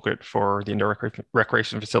Tla-o-qui-aht for the indoor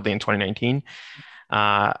recreation facility in 2019.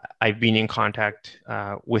 I've been in contact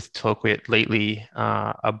with Tla-o-qui-aht lately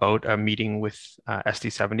about a meeting with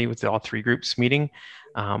SD70, with all 3 groups meeting,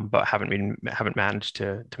 but haven't managed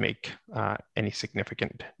to make any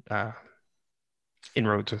significant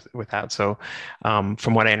inroads with that. So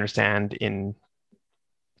from what I understand in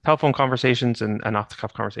telephone conversations and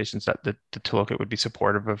off-the-cuff conversations, that the Tla-o-qui-aht would be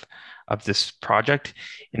supportive of this project,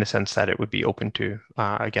 in the sense that it would be open to,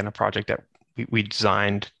 again, a project that we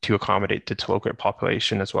designed to accommodate the Tla-o-qui-aht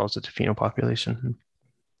population as well as the Tofino population.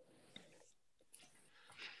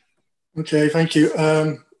 Okay, thank you.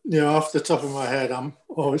 You know, off the top of my head, I'm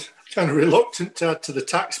always kind of reluctant to add to the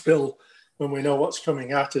tax bill when we know what's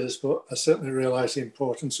coming at us, but I certainly realise the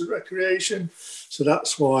importance of recreation. So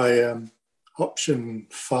that's why option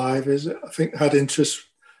 5 is, I think, had interest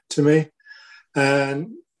to me.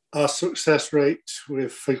 And our success rate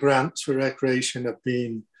for grants for recreation have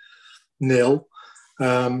been nil.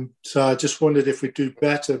 So I just wondered if we do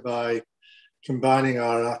better by combining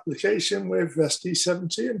our application with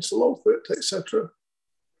SD70 and Tla-o-qui-aht, etc.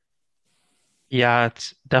 Yeah,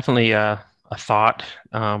 it's definitely a thought.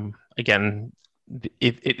 Again,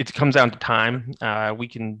 it comes down to time. We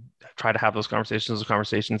can try to have those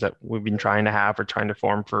conversations that we've been trying to have or trying to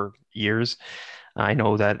form for years. I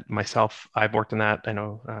know that myself, I've worked on that. I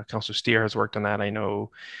know Councillor Stere has worked on that. I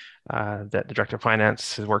know that the Director of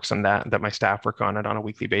Finance works on that my staff work on it on a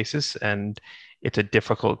weekly basis. And it's a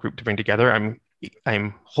difficult group to bring together.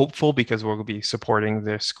 I'm hopeful, because we'll be supporting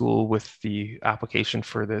the school with the application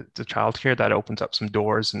for the childcare. That opens up some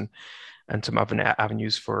doors and some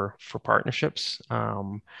avenues for partnerships.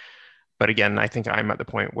 But again, I think I'm at the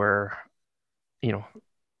point where, you know,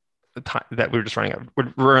 the time that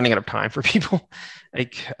we're running out of time for people.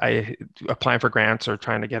 Like applying for grants or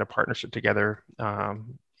trying to get a partnership together,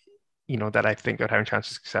 you know, that I think that having a chance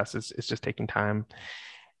of success is just taking time.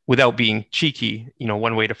 Without being cheeky, you know,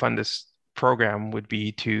 one way to fund this program would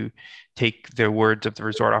be to take the words of the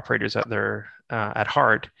resort operators at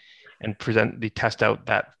heart, and test out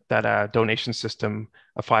that donation system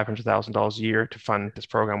of $500,000 a year to fund this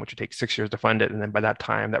program, which would take 6 years to fund it. And then by that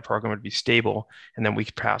time, that program would be stable. And then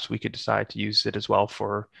perhaps we could decide to use it as well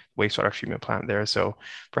for wastewater treatment plant there. So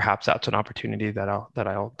perhaps that's an opportunity that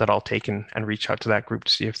I'll take and reach out to that group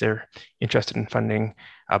to see if they're interested in funding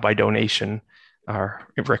by donation our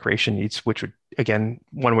recreation needs, which would, again,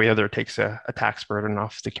 one way or the other, takes a tax burden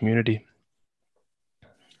off the community.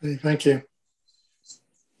 Thank you.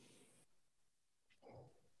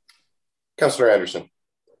 Councillor Anderson.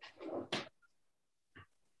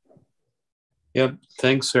 Yep,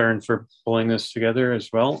 thanks, Aaron, for pulling this together as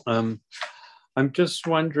well. I'm just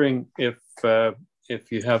wondering if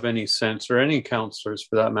you have any sense, or any councillors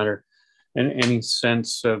for that matter, any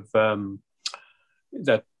sense of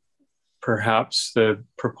that perhaps the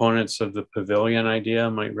proponents of the pavilion idea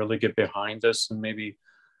might really get behind this, and maybe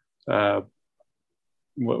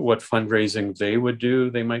what fundraising they would do,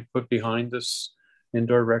 they might put behind this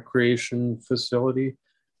indoor recreation facility.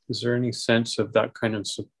 Is there any sense of that kind of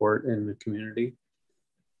support in the community?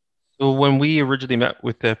 So when we originally met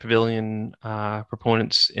with the pavilion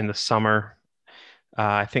proponents in the summer,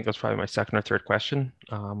 I think that's probably my second or third question.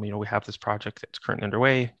 We have this project that's currently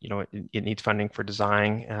underway. It needs funding for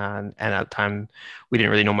design, and at the time, we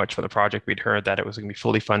didn't really know much about the project. We'd heard that it was going to be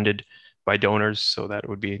fully funded by donors, so that it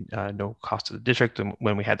would be no cost to the district. And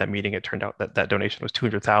when we had that meeting, it turned out that that donation was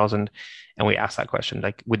 $200,000, and we asked that question,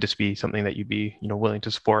 like, would this be something that you'd be, willing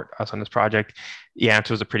to support us on this project? The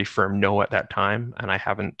answer was a pretty firm no at that time, and I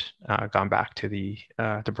haven't gone back to the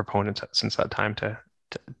proponents since that time to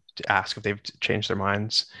ask if they've changed their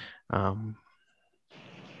minds.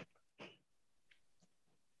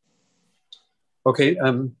 Okay,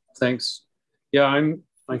 thanks. Yeah,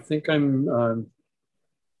 I think I'm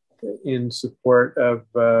in support of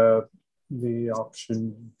the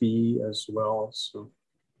option B as well. So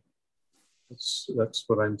that's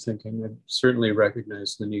what I'm thinking. I certainly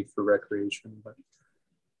recognize the need for recreation, but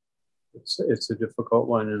it's a difficult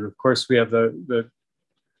one. And of course, we have the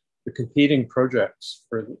competing projects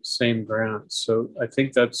for the same grants. So I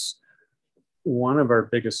think that's one of our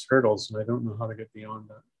biggest hurdles, and I don't know how to get beyond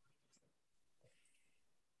that.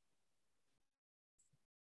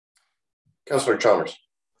 Councillor Chalmers.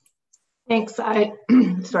 Thanks. Sorry,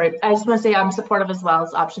 I just want to say I'm supportive as well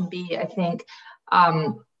as option B. I think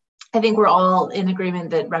we're all in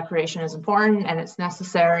agreement that recreation is important and it's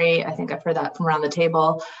necessary. I think I've heard that from around the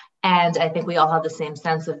table. And I think we all have the same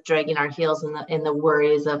sense of dragging our heels in the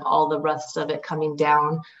worries of all the rest of it coming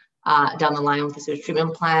down the line with the sewage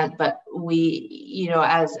treatment plant. But we,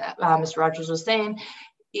 as Mr. Rogers was saying,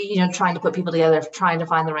 trying to put people together, trying to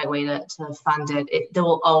find the right way to fund it. There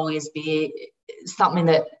will always be something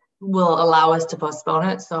that will allow us to postpone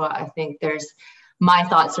it. So I think my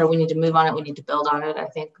thoughts are we need to move on it. We need to build on it. I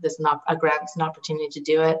think this is a grant, it's an opportunity to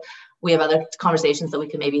do it. We have other conversations that we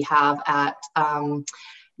can maybe have at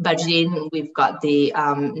budgeting. We've got the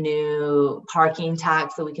new parking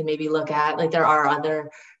tax that we can maybe look at. Like there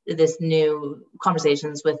are this new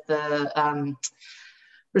conversations with the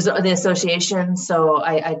association. So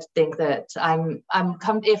I think that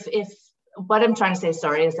if what I'm trying to say,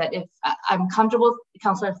 sorry, is that if I'm comfortable with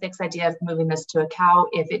Councillor Thick's idea of moving this to a cow,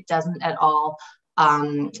 if it doesn't at all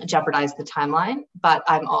jeopardize the timeline, but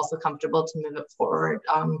I'm also comfortable to move it forward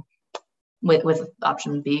with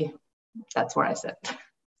option B. That's where I sit.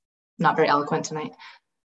 Not very eloquent tonight.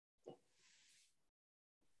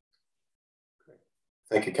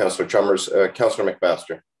 Thank you, Councillor Chalmers. Councillor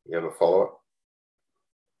McMaster, you have a follow-up?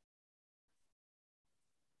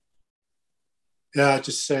 Yeah, I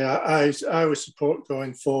just say I would support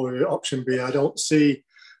going forward with option B. I don't see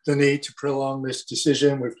the need to prolong this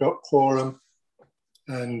decision. We've got quorum,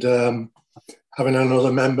 and having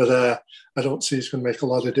another member there, I don't see it's going to make a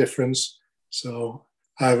lot of difference. So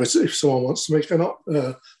if someone wants to make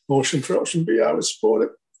a motion for option B, I would support it.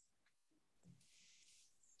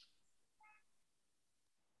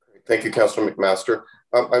 Thank you, Councillor McMaster.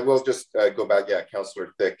 I will just go back, Councillor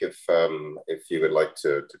Thick, if you would like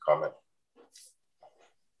to comment.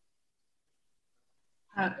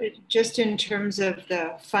 Just in terms of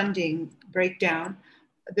the funding breakdown,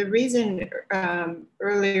 the reason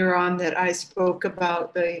earlier on that I spoke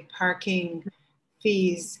about the parking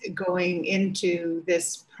fees going into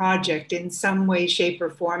this project in some way, shape,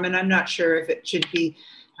 or form, and I'm not sure if it should be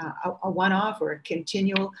a one-off or a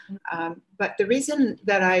continual, but the reason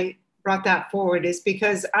that I brought that forward is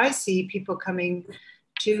because I see people coming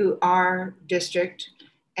to our district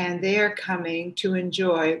and they're coming to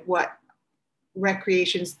enjoy what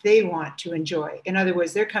recreations they want to enjoy. In other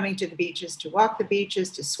words, they're coming to the beaches to walk the beaches,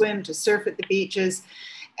 to swim, to surf at the beaches.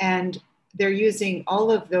 And they're using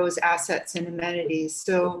all of those assets and amenities.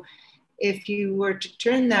 So if you were to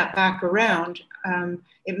turn that back around,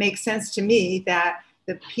 it makes sense to me that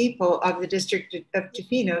the people of the District of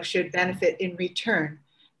Tofino should benefit in return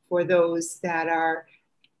for those that are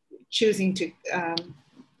choosing to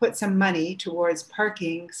put some money towards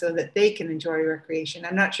parking so that they can enjoy recreation.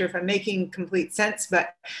 I'm not sure if I'm making complete sense,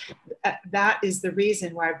 but that is the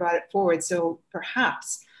reason why I brought it forward. So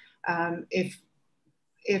perhaps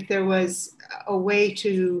if there was a way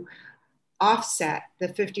to offset the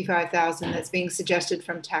 $55,000 that's being suggested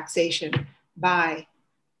from taxation by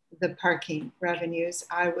the parking revenues,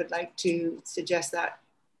 I would like to suggest that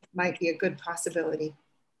might be a good possibility.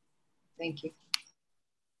 Thank you.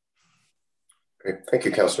 Okay. Thank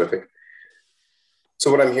you, Councillor Vick. So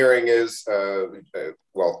what I'm hearing is,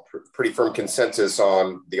 well, pretty firm consensus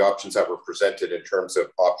on the options that were presented in terms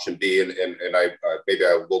of option B, and maybe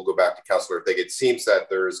I will go back to Councillor Vick. It seems that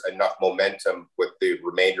there's enough momentum with the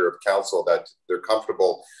remainder of council that they're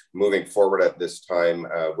comfortable moving forward at this time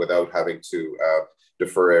without having to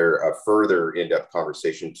defer a further in-depth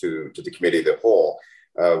conversation to the committee of the whole.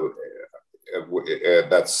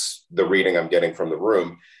 That's the reading I'm getting from the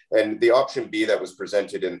room. And the option B that was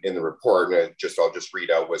presented in the report, and I'll just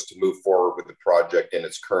read out, was to move forward with the project in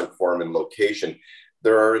its current form and location.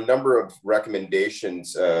 There are a number of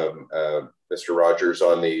recommendations, Mr. Rogers,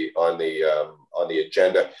 on the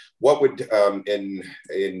agenda. What would,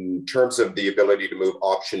 in terms of the ability to move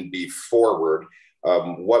option B forward,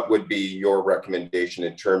 what would be your recommendation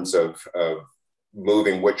in terms of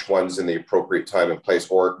moving which ones in the appropriate time and place,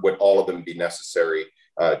 or would all of them be necessary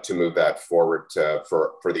to move that forward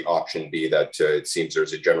for the option B that it seems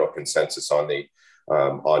there's a general consensus on the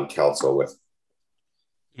on council with?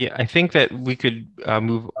 Yeah, I think that we could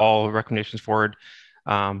move all recommendations forward,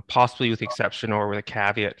 possibly with the exception or with a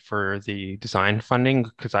caveat for the design funding,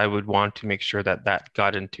 because I would want to make sure that that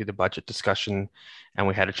got into the budget discussion and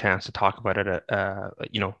we had a chance to talk about it,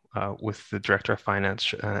 with the Director of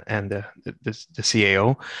Finance and the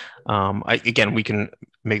CAO. Again, we can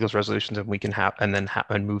make those resolutions and we can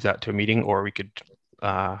and move that to a meeting, or we could.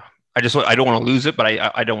 I don't want to lose it, but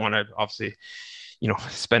I don't want to obviously,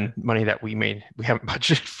 spend money that we haven't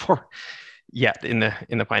budgeted for yet in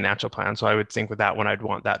the financial plan. So I would think with that one, I'd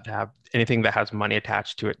want that to have anything that has money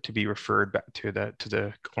attached to it to be referred back to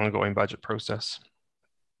the ongoing budget process.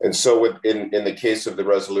 And so in the case of the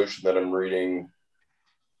resolution that I'm reading,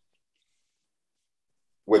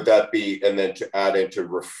 would that be, and then to add in to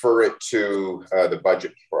refer it to the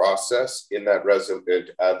budget process in that to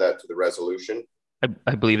add that to the resolution?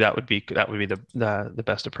 I believe that would be the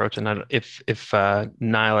best approach. And if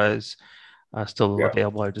Nyla is still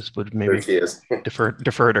available, I just would maybe defer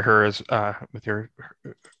to her as with her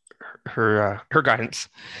guidance.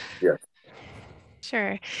 Yeah.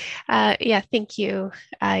 Sure. Yeah, thank you,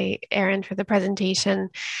 Aaron, for the presentation.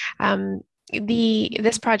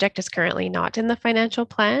 This project is currently not in the financial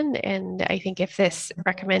plan, and I think if this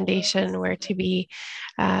recommendation were to be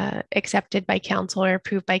accepted by council or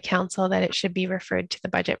approved by council, that it should be referred to the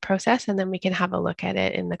budget process, and then we can have a look at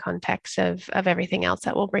it in the context of everything else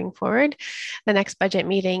that we'll bring forward. The next budget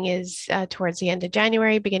meeting is towards the end of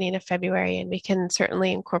January, beginning of February, and we can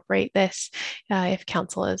certainly incorporate this if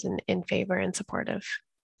council is in favor and supportive.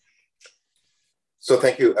 So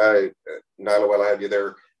thank you, Nyla, while I have you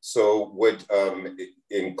there. So would,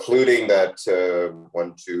 including that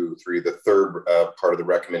 1, 2, 3, the third part of the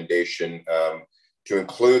recommendation, to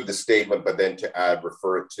include the statement, but then to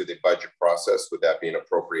refer it to the budget process, would that be an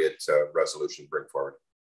appropriate resolution to bring forward?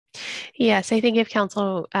 Yes, I think if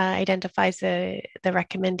council identifies the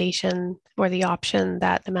recommendation or the option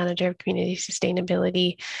that the manager of community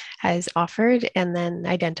sustainability has offered, and then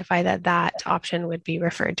identify that option would be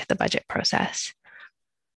referred to the budget process.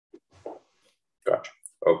 Gotcha.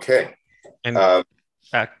 Okay. And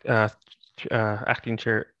Acting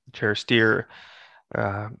Chair Stere,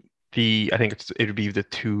 I think it would be the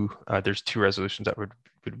two. There's two resolutions that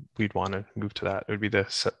we'd want to move to that. It would be the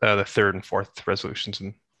third and fourth resolutions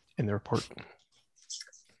in the report.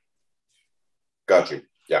 Got you.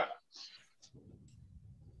 Yeah.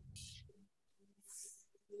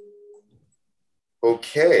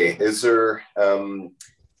 Okay. Is there?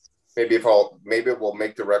 Maybe we'll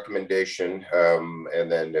make the recommendation, and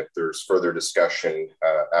then if there's further discussion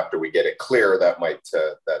after we get it clear, that might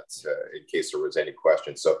in case there was any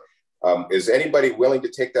questions. So, is anybody willing to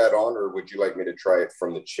take that on, or would you like me to try it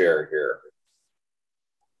from the chair here?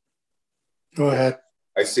 Go ahead.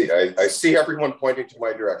 I see everyone pointing to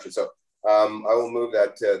my direction. So, I will move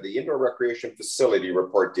that the indoor recreation facility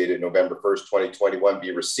report dated November 1st, 2021,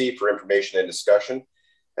 be received for information and discussion,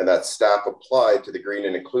 and that staff applied to the Green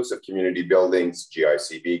and Inclusive Community Buildings,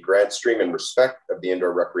 GICB, grant stream in respect of the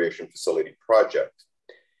indoor recreation facility project.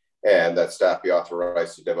 And that staff be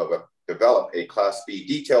authorized to develop a Class B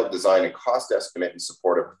detailed design and cost estimate in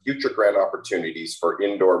support of future grant opportunities for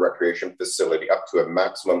indoor recreation facility up to a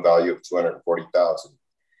maximum value of $240,000.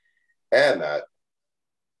 And that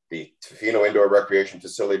the Tofino Indoor Recreation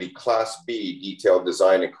Facility Class B detailed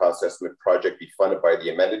design and cost estimate project be funded by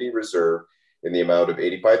the amenity reserve in the amount of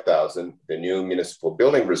 $85,000, the new municipal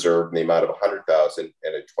building reserve in the amount of $100,000,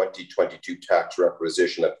 and a 2022 tax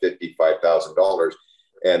requisition of $55,000,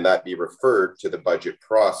 and that be referred to the budget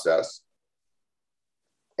process.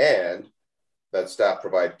 And that staff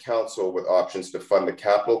provide council with options to fund the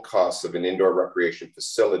capital costs of an indoor recreation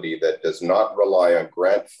facility that does not rely on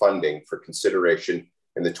grant funding for consideration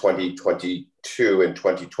in the 2022 and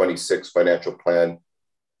 2026 financial plan,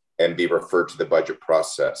 and be referred to the budget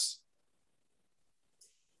process.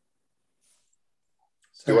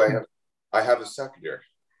 I have a seconder.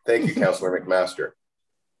 Thank you, Councillor McMaster.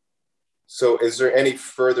 So is there any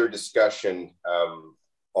further discussion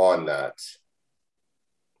on that?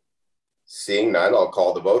 Seeing none, I'll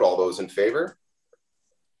call the vote. All those in favor?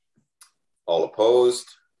 All opposed?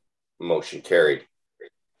 Motion carried.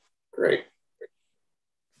 Great.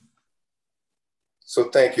 So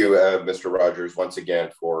thank you, Mr. Rogers, once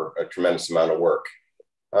again for a tremendous amount of work.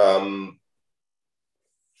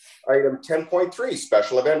 Item 10.3,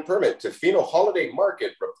 special event permit, Tofino Holiday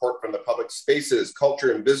Market, report from the Public Spaces,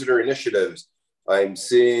 Culture and Visitor Initiatives. I'm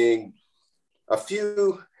seeing a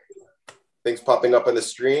few things popping up on the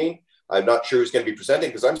screen. I'm not sure who's going to be presenting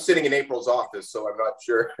because I'm sitting in April's office, so I'm not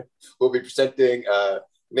sure who'll be presenting.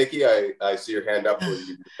 Nikki, I see your hand up. Will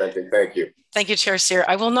you be presenting? Thank you. Thank you, Chair Stere.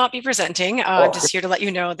 I will not be presenting. I'm just here to let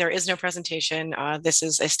you know there is no presentation. This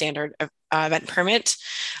is a standard event permit.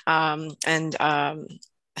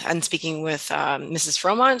 And speaking with Mrs.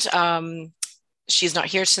 Fromont, she's not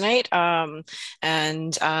here tonight, and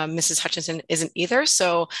Mrs. Hutchinson isn't either.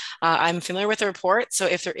 So I'm familiar with the report. So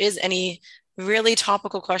if there is any really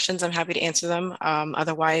topical questions, I'm happy to answer them.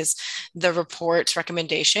 Otherwise, the report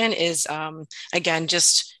recommendation is, again,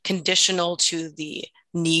 just conditional to the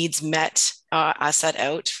needs met as set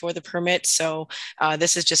out for the permit. So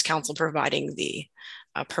this is just council providing the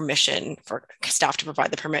permission for staff to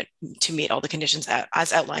provide the permit to meet all the conditions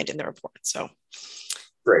as outlined in the report. So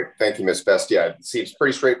great, thank you, Ms. Best. Yeah, it seems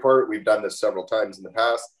pretty straightforward. We've done this several times in the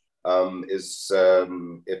past. Is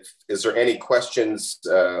there any questions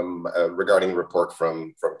regarding the report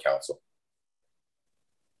from council?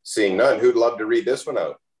 Seeing none, who'd love to read this one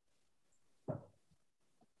out?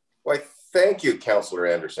 Why, thank you, Councillor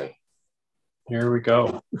Anderson. Here we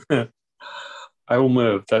go. I will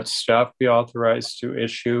move that staff be authorized to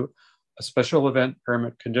issue a special event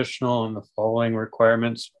permit conditional on the following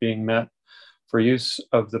requirements being met for use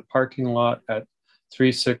of the parking lot at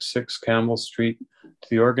 366 Campbell Street to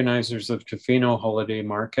the organizers of Tofino Holiday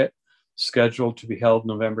Market, scheduled to be held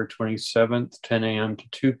November 27th, 10 a.m. to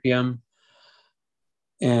 2 p.m.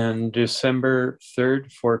 and December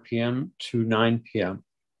 3rd, 4 p.m. to 9 p.m.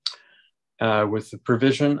 With the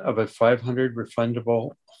provision of a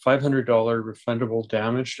 $500 refundable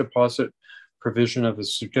damage deposit, provision of a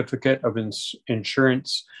certificate of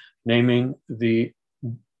insurance naming the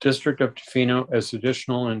District of Tofino as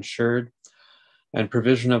additional insured, and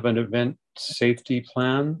provision of an event safety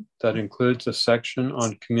plan that includes a section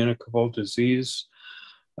on communicable disease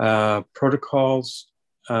protocols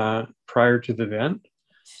prior to the event,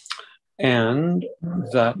 and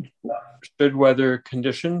that should weather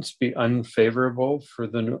conditions be unfavorable for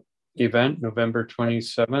the event November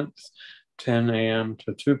 27th, 10 a.m.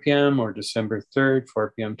 to 2 p.m. or December 3rd,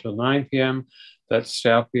 4 p.m. to 9 p.m., that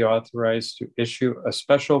staff be authorized to issue a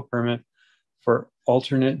special permit for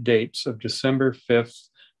alternate dates of December 5th,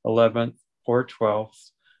 11th, or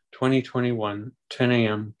 12th, 2021, 10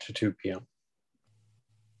 a.m. to 2 p.m.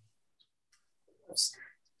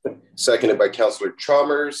 Seconded by Councillor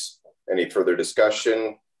Chalmers. Any further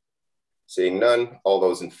discussion? Seeing none, all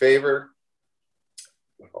those in favor?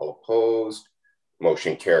 All opposed?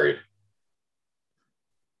 Motion carried.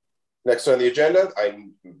 Next on the agenda,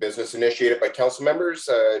 business initiated by council members.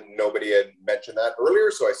 Nobody had mentioned that earlier,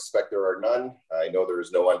 so I suspect there are none. I know there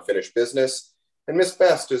is no unfinished business. And Ms.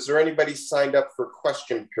 Best, is there anybody signed up for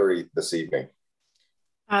question period this evening?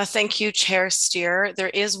 Thank you, Chair Stere. There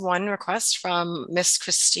is one request from Miss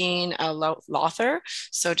Christine Lawther.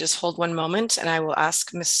 So just hold one moment and I will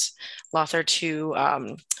ask Miss Lawther to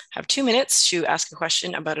have 2 minutes to ask a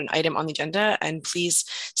question about an item on the agenda, and please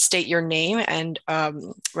state your name and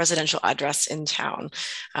residential address in town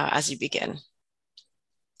as you begin.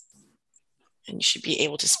 and you should be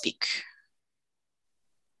able to speak.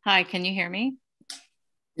 Hi, can you hear me?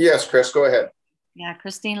 Yes, Chris, go ahead. Yeah,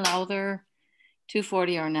 Christine Lowther,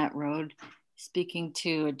 240 Arnett Road, speaking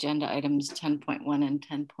to agenda items 10.1 and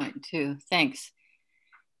 10.2. Thanks.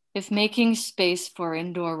 If making space for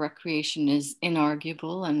indoor recreation is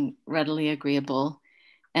inarguable and readily agreeable,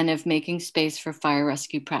 and if making space for fire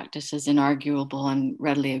rescue practice is inarguable and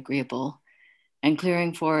readily agreeable, and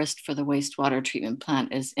clearing forest for the wastewater treatment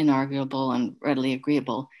plant is inarguable and readily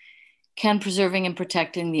agreeable, can preserving and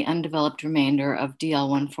protecting the undeveloped remainder of DL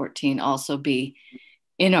 114 also be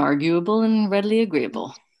inarguable and readily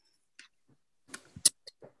agreeable?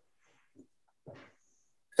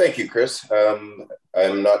 Thank you, Chris.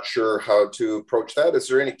 I'm not sure how to approach that. Is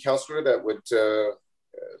there any councillor that would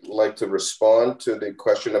like to respond to the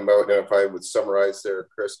question about, and if I would summarize there,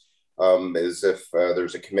 Chris, is if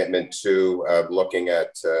there's a commitment to looking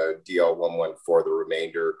at DL 114, the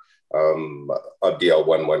remainder of DL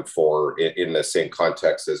 114 in the same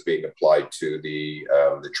context as being applied to the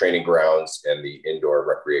training grounds and the indoor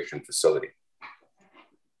recreation facility.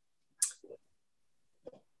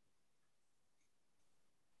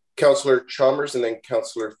 Councillor Chalmers and then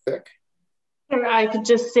Councillor Thick. I could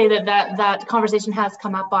just say that that conversation has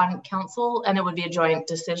come up on council, and it would be a joint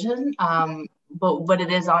decision. But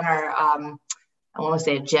it is on our, I want to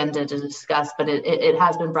say agenda to discuss, but it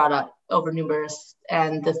has been brought up over numerous,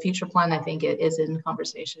 and the future plan, I think it is in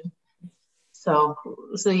conversation. So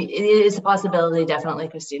it is a possibility, definitely,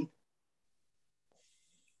 Christine.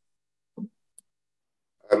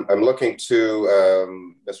 I'm looking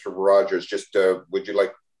to Mr. Rogers. Just would you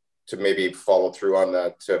like to maybe follow through on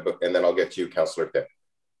that, and then I'll get to you, Councillor Thick.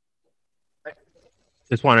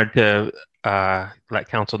 Just wanted to let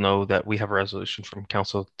council know that we have a resolution from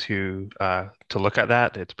council to look at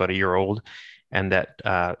that. It's about a year old, and that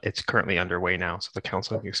it's currently underway now. So the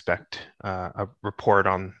council can expect a report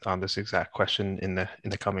on this exact question in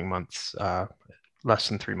the coming months, less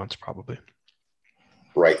than 3 months probably.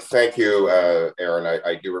 Right. Thank you, Aaron.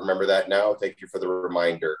 I do remember that now. Thank you for the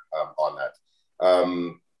reminder on that.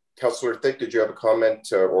 Councillor Thick, did you have a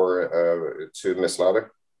comment or to Ms.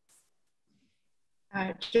 Lowther?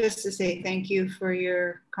 Just to say thank you for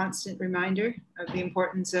your constant reminder of the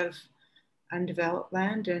importance of undeveloped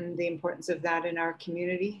land and the importance of that in our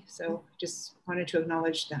community. So just wanted to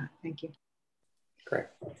acknowledge that. Thank you. Great.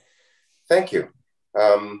 Thank you.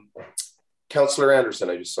 Councillor Anderson,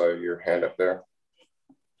 I just saw your hand up there.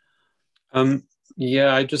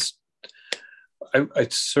 Yeah, I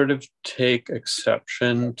sort of take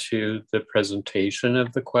exception to the presentation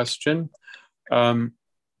of the question.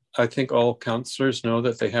 I think all councillors know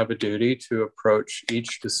that they have a duty to approach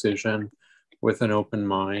each decision with an open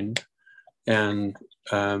mind. And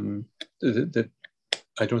I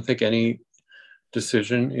don't think any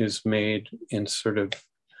decision is made in sort of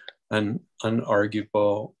an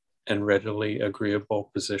unarguable and readily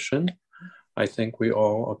agreeable position. I think we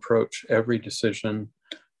all approach every decision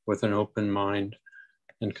with an open mind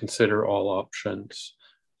and consider all options.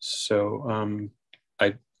 So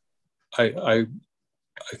I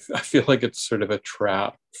feel like it's sort of a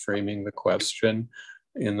trap framing the question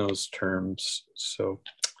in those terms. So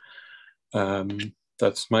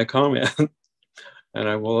that's my comment. And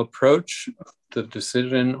I will approach the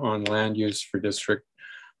decision on land use for District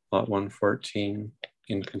Lot 114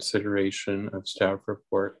 in consideration of staff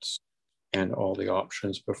reports and all the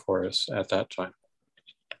options before us at that time.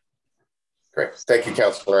 Great. Thank you,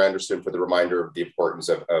 Councillor Anderson, for the reminder of the importance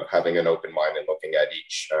of having an open mind and looking at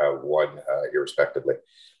each one irrespectively.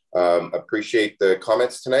 Appreciate the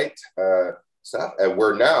comments tonight, staff. And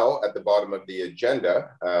we're now at the bottom of the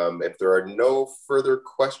agenda. If there are no further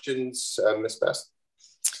questions, Ms. Best.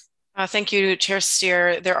 Thank you, Chair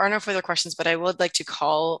Stere. There are no further questions, but I would like to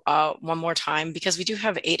call one more time because we do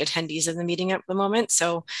have 8 attendees in the meeting at the moment.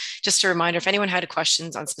 So just a reminder, if anyone had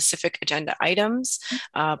questions on specific agenda items,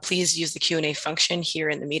 please use the Q&A function here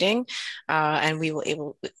in the meeting, and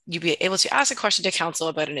you'll be able to ask a question to council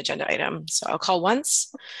about an agenda item. So I'll call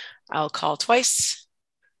once, I'll call twice,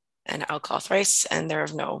 and I'll call thrice, and there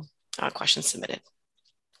are no questions submitted.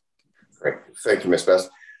 Great. Thank you, Ms. Best.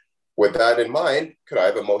 With that in mind, could I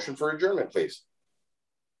have a motion for adjournment, please?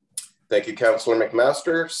 Thank you, Councillor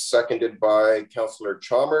McMaster, seconded by Councillor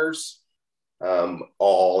Chalmers.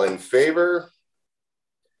 All in favor?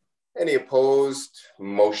 Any opposed?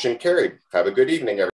 Motion carried. Have a good evening, everyone.